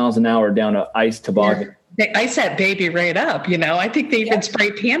 40 miles an hour down an ice toboggan. I set baby right up, I think they even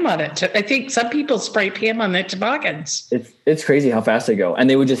spray Pam on it. I think some people spray Pam on their toboggans. It's crazy how fast they go. And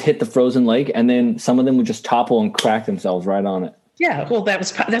they would just hit the frozen lake, and then some of them would just topple and crack themselves right on it. Yeah, well,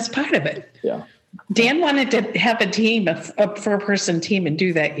 that's part of it. Yeah. Dan wanted to have a team, a 4-person team, and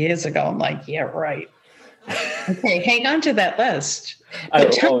do that years ago. I'm like, yeah, right. Okay, hang on to that list.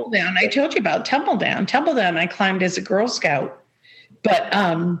 But Tumble Down, I told you about Tumble Down. Tumble Down, I climbed as a Girl Scout. But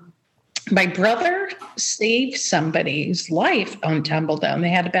my brother saved somebody's life on Tumble Down. They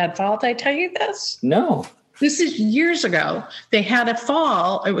had a bad fall. Did I tell you this? No. This is years ago. They had a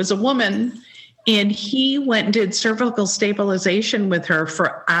fall. It was a woman, and he went and did cervical stabilization with her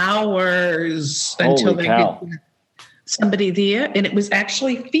for hours until they could get somebody there. And it was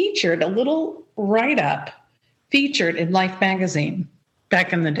actually featured, a little write-up featured in Life magazine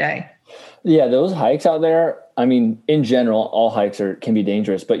back in the day. Yeah, those hikes out there, I mean, in general, all hikes can be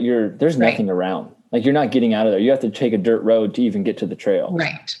dangerous, but there's nothing around. Like, you're not getting out of there. You have to take a dirt road to even get to the trail.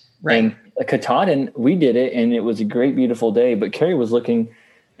 Right. And Katahdin, we did it, and it was a great, beautiful day. But Carrie was looking,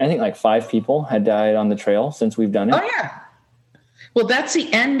 I think like 5 people had died on the trail since we've done it. Oh, yeah. Well, that's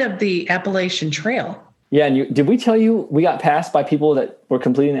the end of the Appalachian Trail. Yeah, and did we tell you we got passed by people that were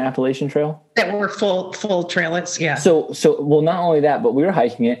completing the Appalachian Trail? That were full trailers, yeah. So well, not only that, but we were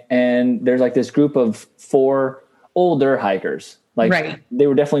hiking it, and there's like this group of 4 older hikers. Like, they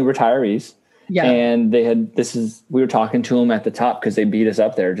were definitely retirees. Yeah. And we were talking to them at the top because they beat us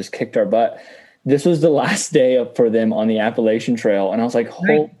up there, just kicked our butt. This was the last day for them on the Appalachian Trail. And I was like,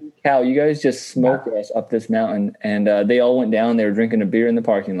 holy cow, you guys just smoked us up this mountain. And they all went down. They were drinking a beer in the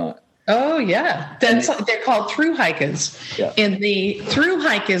parking lot. Oh, yeah. They're called through hikers. Yeah. And the through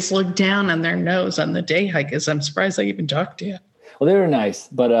hikers look down on their nose on the day hikers. I'm surprised I even talked to you. Well, they were nice,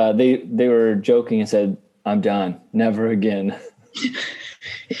 but they were joking and said, I'm done. Never again.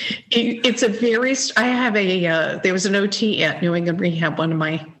 It's there was an OT at New England Rehab, one of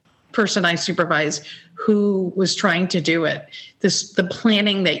my person I supervise, who was trying to do it. The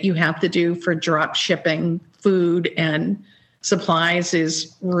planning that you have to do for drop shipping food and supplies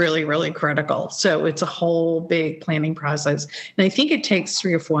is really, really critical. So it's a whole big planning process. And I think it takes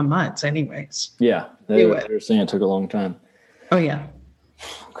 3 or 4 months anyways. Yeah. They were saying it took a long time. Oh, yeah.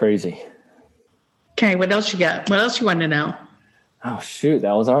 Crazy. Okay. What else you got? What else you want to know? Oh, shoot.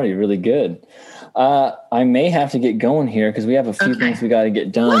 That was already really good. I may have to get going here because we have a few things we got to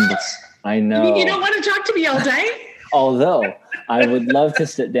get done. What? I know. You don't want to talk to me all day? Although I would love to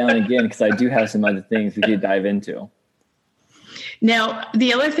sit down again because I do have some other things we could dive into. Now,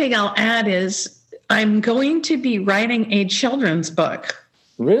 the other thing I'll add is I'm going to be writing a children's book.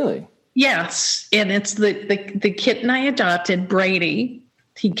 Really? Yes. And it's the kitten I adopted, Brady.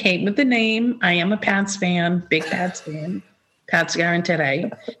 He came with the name. I am a Pats fan, big Pats fan. Pats Garden today.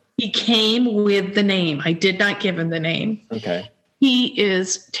 He came with the name. I did not give him the name. Okay. He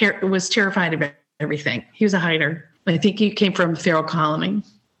was terrified of everything. He was a hider. I think he came from feral colony.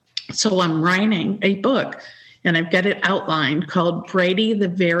 So I'm writing a book, and I've got it outlined called Brady the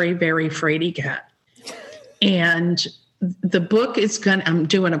Very, Very Fraidy Cat. And the book is I'm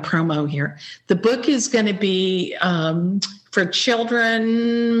doing a promo here. The book is going to be for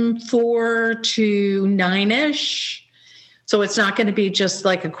children 4 to 9-ish. So it's not going to be just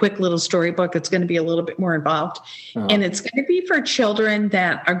like a quick little storybook. It's going to be a little bit more involved. Uh-huh. And it's going to be for children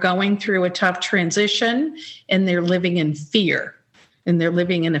that are going through a tough transition and they're living in fear and they're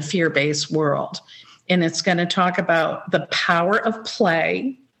living in a fear-based world. And it's going to talk about the power of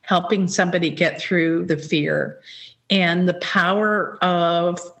play, helping somebody get through the fear, and the power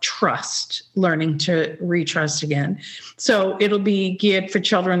of trust, learning to retrust again. So it'll be geared for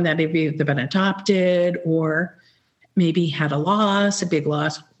children that have either been adopted or maybe had a loss, a big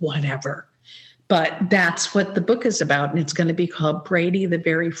loss, whatever. But that's what the book is about. And it's going to be called Brady the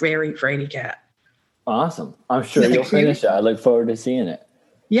Very, Very Fraidy Cat. Awesome. I'm sure you'll finish it. I look forward to seeing it.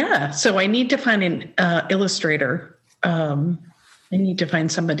 Yeah. So I need to find an illustrator. I need to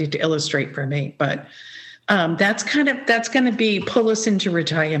find somebody to illustrate for me. But that's going to be pull us into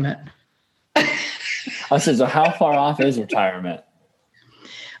retirement. I said, so how far off is retirement?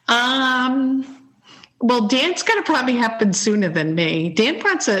 Well, Dan's going to probably happen sooner than me. Dan,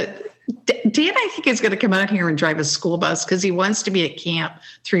 I think, is going to come out here and drive a school bus because he wants to be at camp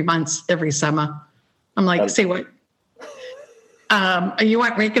 3 months every summer. I'm like, say what? You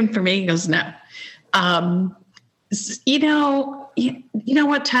want Reagan for me? He goes, no. You know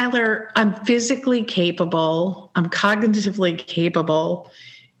what, Tyler? I'm physically capable. I'm cognitively capable.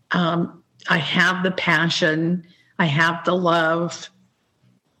 I have the passion. I have the love.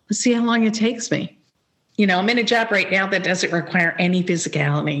 Let's see how long it takes me. I'm in a job right now that doesn't require any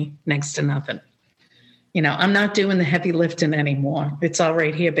physicality, next to nothing. I'm not doing the heavy lifting anymore. It's all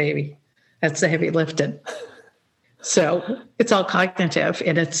right here, baby. That's the heavy lifting. So it's all cognitive,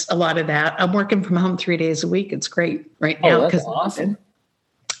 and it's a lot of that. I'm working from home 3 days a week. It's great right now. That's awesome.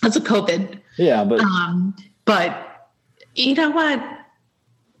 That's a COVID. Yeah, but you know what?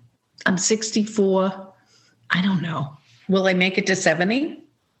 I'm 64. I don't know. Will I make it to 70?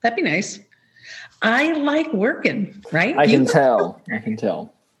 That'd be nice. I like working, right? I can tell.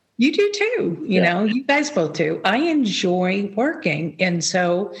 You do too. You know, you guys both do. I enjoy working. And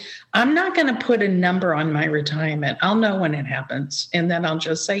so I'm not going to put a number on my retirement. I'll know when it happens. And then I'll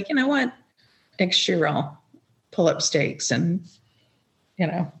just say, you know what? Next year I'll pull up stakes and,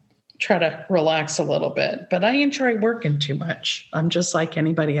 try to relax a little bit. But I enjoy working too much. I'm just like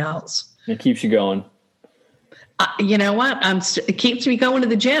anybody else. It keeps you going. You know what? It keeps me going to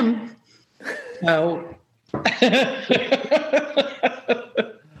the gym. Oh.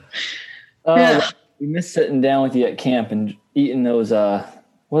 We miss sitting down with you at camp and eating those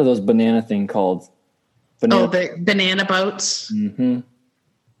what are those banana thing called? The banana boats. Mm-hmm.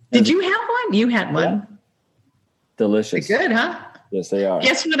 Did you have one? You had one. Yeah. Delicious. They're good, huh? Yes, they are.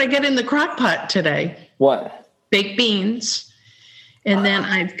 Guess what I got in the crock pot today? What? Baked beans. And then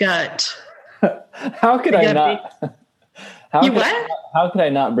I've got How could I not? How could I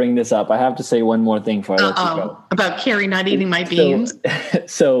not bring this up? I have to say one more thing before I let you go. About Carrie not eating my beans.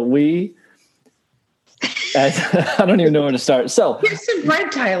 So I don't even know where to start. So here's some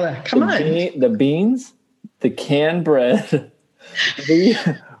bread, Tyler. Come on. The beans, the canned bread.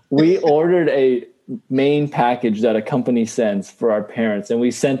 We ordered a main package that a company sends for our parents, and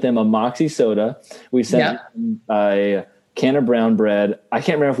we sent them a Moxie soda. We sent them a can of brown bread. I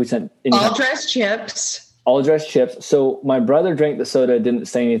can't remember if we sent all dressed chips. All dressed chips. So my brother drank the soda, didn't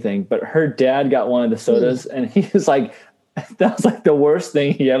say anything, but her dad got one of the sodas and he was like, that was like the worst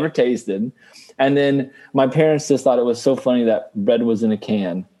thing he ever tasted. And then my parents just thought it was so funny that bread was in a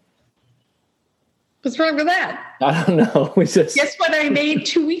can. What's wrong with that? I don't know. We just Guess what I made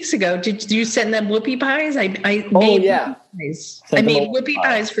 2 weeks ago? Did you send them whoopie pies? I made yeah. whoopie pies. Sent I them made a whoopie pie.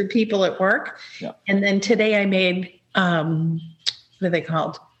 pies for people at work. Yeah. And then today I made, what are they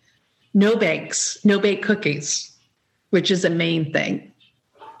called? No bake cookies, which is a main thing.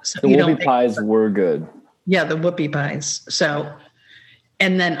 So The whoopie pies were good. Yeah, the whoopie pies. So,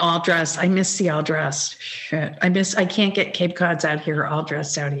 and then all dressed. I miss the all dressed. Shit. I can't get Cape Cods out here, all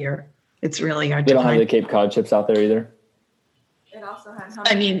dressed out here. It's really hard They to don't have the find. Cape Cod chips out there either. It also had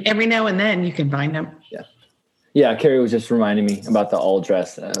I mean, every now and then you can find them. Yeah, Carrie was just reminding me about the all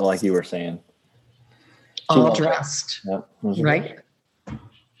dress, like you were saying. All dressed, Yeah, those are right?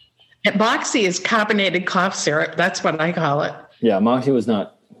 And Moxie is carbonated cough syrup. That's what I call it. good. Yeah, Moxie was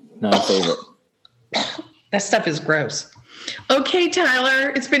not a favorite. That stuff is gross. Okay, Tyler,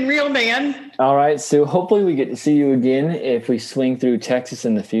 it's been real, man. All right, so hopefully we get to see you again if we swing through Texas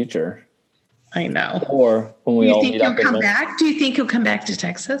in the future, I know. or when we Do you all think meet he'll up. in come the- back? Do you think he'll come back to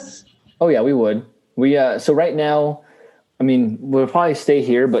Texas? Oh yeah, we would. We so right now, I mean, we'll probably stay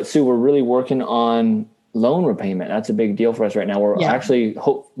here, but Sue, we're really working on loan repayment. That's a big deal for us right now. We're actually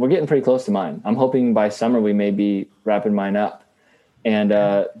we're getting pretty close to mine. I'm hoping by summer we may be wrapping mine up, and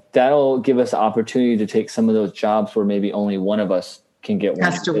that'll give us the opportunity to take some of those jobs where maybe only one of us can get one.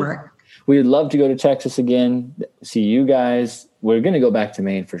 Has to work. We'd love to go to Texas again, see you guys. We're going to go back to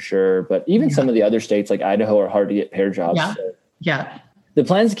Maine for sure, but even some of the other states like Idaho are hard to get pair jobs. Yeah. So Yeah. the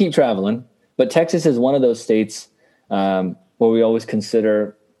plan is to keep traveling, but Texas is one of those states where we always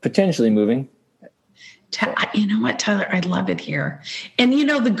consider potentially moving. You know what, Tyler? I love it here. And you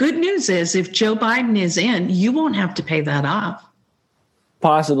know, the good news is if Joe Biden is in, you won't have to pay that off.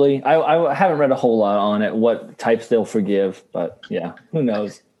 Possibly. I haven't read a whole lot on it, what types they'll forgive, but yeah, who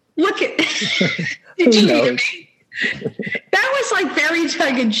knows? Look at Who knows? that was like very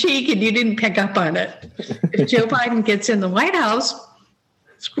tongue in cheek, and you didn't pick up on it. If Joe Biden gets in the White House,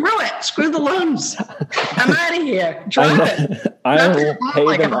 screw it, screw the loans. I'm out of here. Drop it. I Drop won't it pay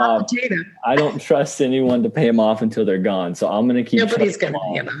like a them hot off. potato. I don't trust anyone to pay them off until they're gone, so I'm going to keep. Nobody's trusting going to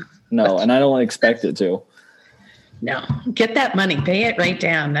them pay all. them. No, and I don't expect it to. No, get that money, pay it right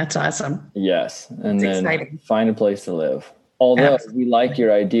down. That's awesome. Yes, and It's then exciting. find a place to live. Although Absolutely. we like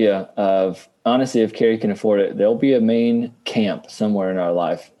your idea of, honestly, if Carrie can afford it, there'll be a Maine camp somewhere in our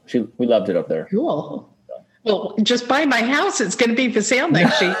life. We loved it up there. Cool. Well, just buy my house. It's going to be for sale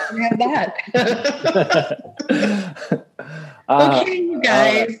next year. You can have that. Okay, you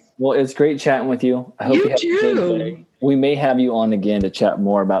guys. Well, it's great chatting with you. I hope You you have a good too. day. We may have you on again to chat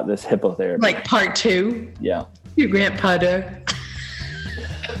more about this hippotherapy. Like part 2, Yeah. your grandpa did.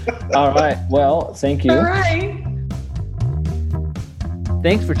 All right. Well, thank you. All right.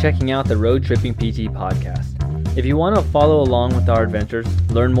 Thanks for checking out the Road Tripping PT podcast. If you want to follow along with our adventures,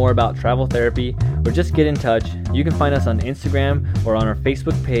 learn more about travel therapy, or just get in touch, you can find us on Instagram or on our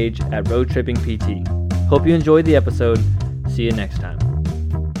Facebook page at Road Tripping PT. Hope you enjoyed the episode. See you next time.